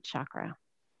activate each chakra.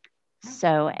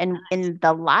 So, and in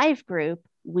the live group,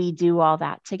 we do all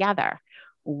that together.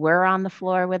 We're on the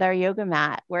floor with our yoga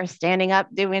mat. We're standing up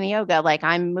doing yoga. Like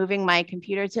I'm moving my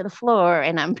computer to the floor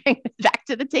and I'm bringing it back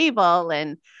to the table.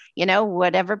 And,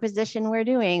 whatever position we're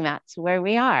doing, that's where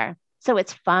we are. So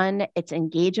it's fun. It's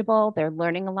engageable. They're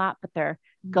learning a lot, but they're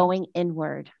going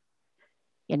inward.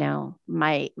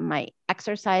 My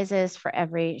exercises for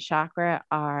every chakra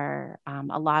are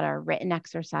a lot are written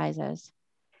exercises.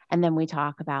 And then we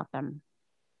talk about them.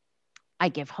 I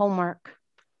give homework.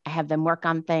 I have them work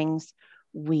on things.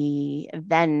 We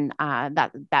then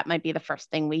that might be the first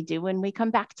thing we do when we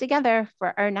come back together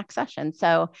for our next session.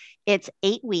 So it's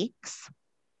 8 weeks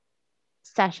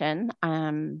session,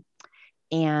 and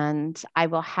I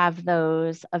will have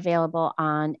those available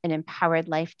on an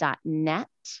empoweredlife.net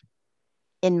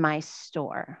in my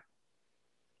store.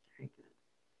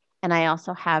 And I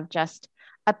also have just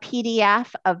a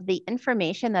PDF of the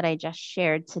information that I just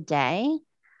shared today.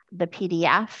 The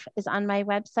PDF is on my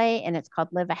website and it's called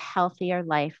Live a Healthier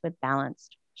Life with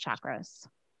Balanced Chakras.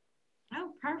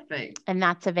 Oh, perfect. And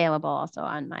that's available also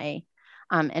on my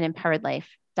an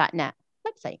empoweredlife.net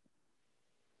website.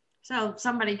 So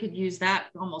somebody could use that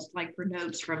almost like for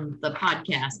notes from the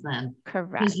podcast then.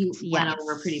 Correct. Because you went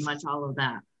over pretty much all of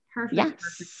that. Perfect,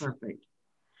 yes. Perfect.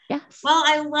 Yes. Well,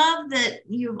 I love that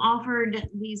you've offered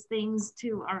these things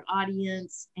to our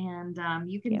audience, and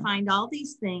you can find all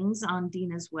these things on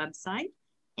Dena's website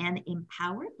and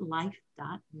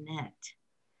empoweredlife.net.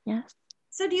 Yes.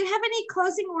 So do you have any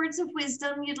closing words of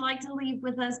wisdom you'd like to leave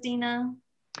with us, Dena?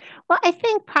 Well, I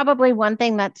think probably one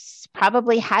thing that's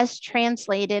probably has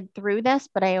translated through this,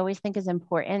 but I always think is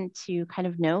important to kind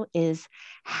of note is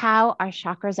how our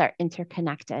chakras are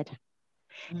interconnected.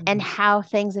 Mm-hmm. And how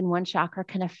things in one chakra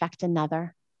can affect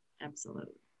another.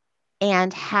 Absolutely.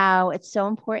 And how it's so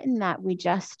important that we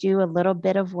just do a little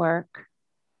bit of work,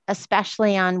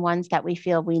 especially on ones that we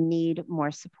feel we need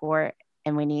more support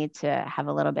and we need to have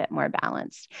a little bit more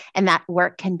balance. And that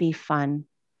work can be fun.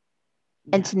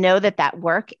 And to know that that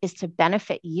work is to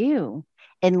benefit you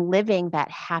in living that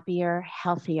happier,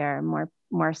 healthier,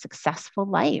 more successful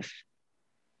life,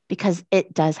 because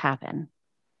it does happen.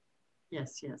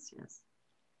 Yes, yes, yes.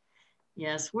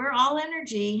 Yes, we're all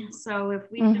energy. So if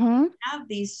we don't have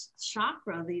these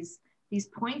chakra, these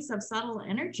points of subtle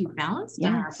energy balanced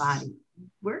in our body,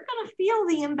 we're going to feel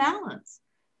the imbalance.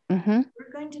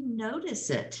 We're going to notice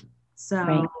it.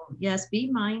 So yes, be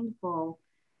mindful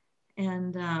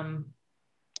and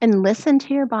listen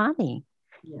to your body.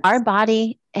 Yes. Our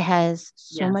body has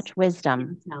so much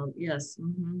wisdom. Yes.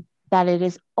 That it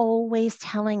is always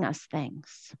telling us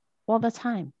things all the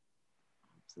time.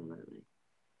 Absolutely.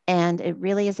 And it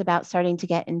really is about starting to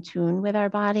get in tune with our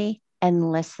body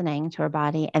and listening to our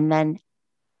body, and then,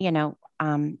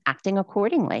 acting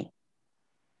accordingly.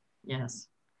 Yes.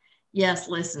 Yes,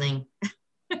 listening.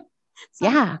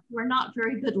 We're not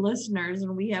very good listeners,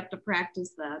 and we have to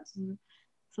practice that.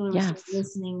 So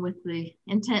listening with the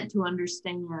intent to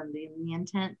understand and the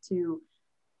intent to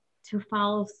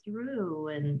follow through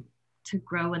and to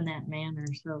grow in that manner.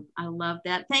 So I love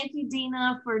that. Thank you,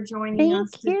 Dena, for joining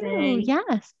us today.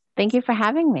 Yes. Thank you for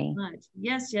having me.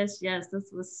 Yes, yes, yes. This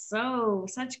was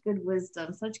such good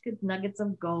wisdom, such good nuggets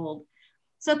of gold.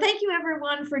 So thank you,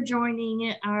 everyone, for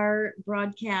joining our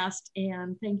broadcast,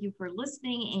 and thank you for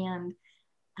listening.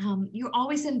 And you're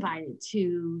always invited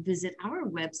to visit our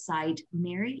website,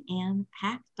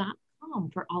 maryannpack.com,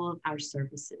 for all of our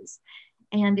services.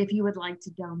 And if you would like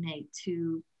to donate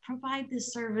to provide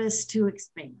this service, to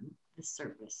expand this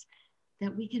service,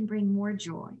 that we can bring more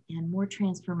joy and more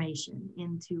transformation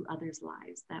into others'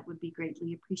 lives, that would be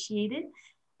greatly appreciated.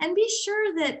 And be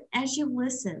sure that as you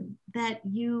listen, that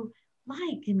you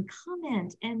like and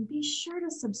comment, and be sure to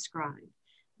subscribe.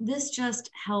 This just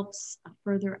helps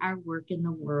further our work in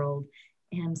the world.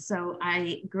 And so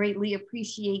I greatly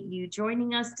appreciate you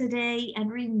joining us today.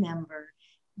 And remember,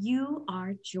 you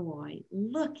are joy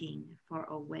looking for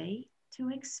a way to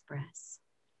express.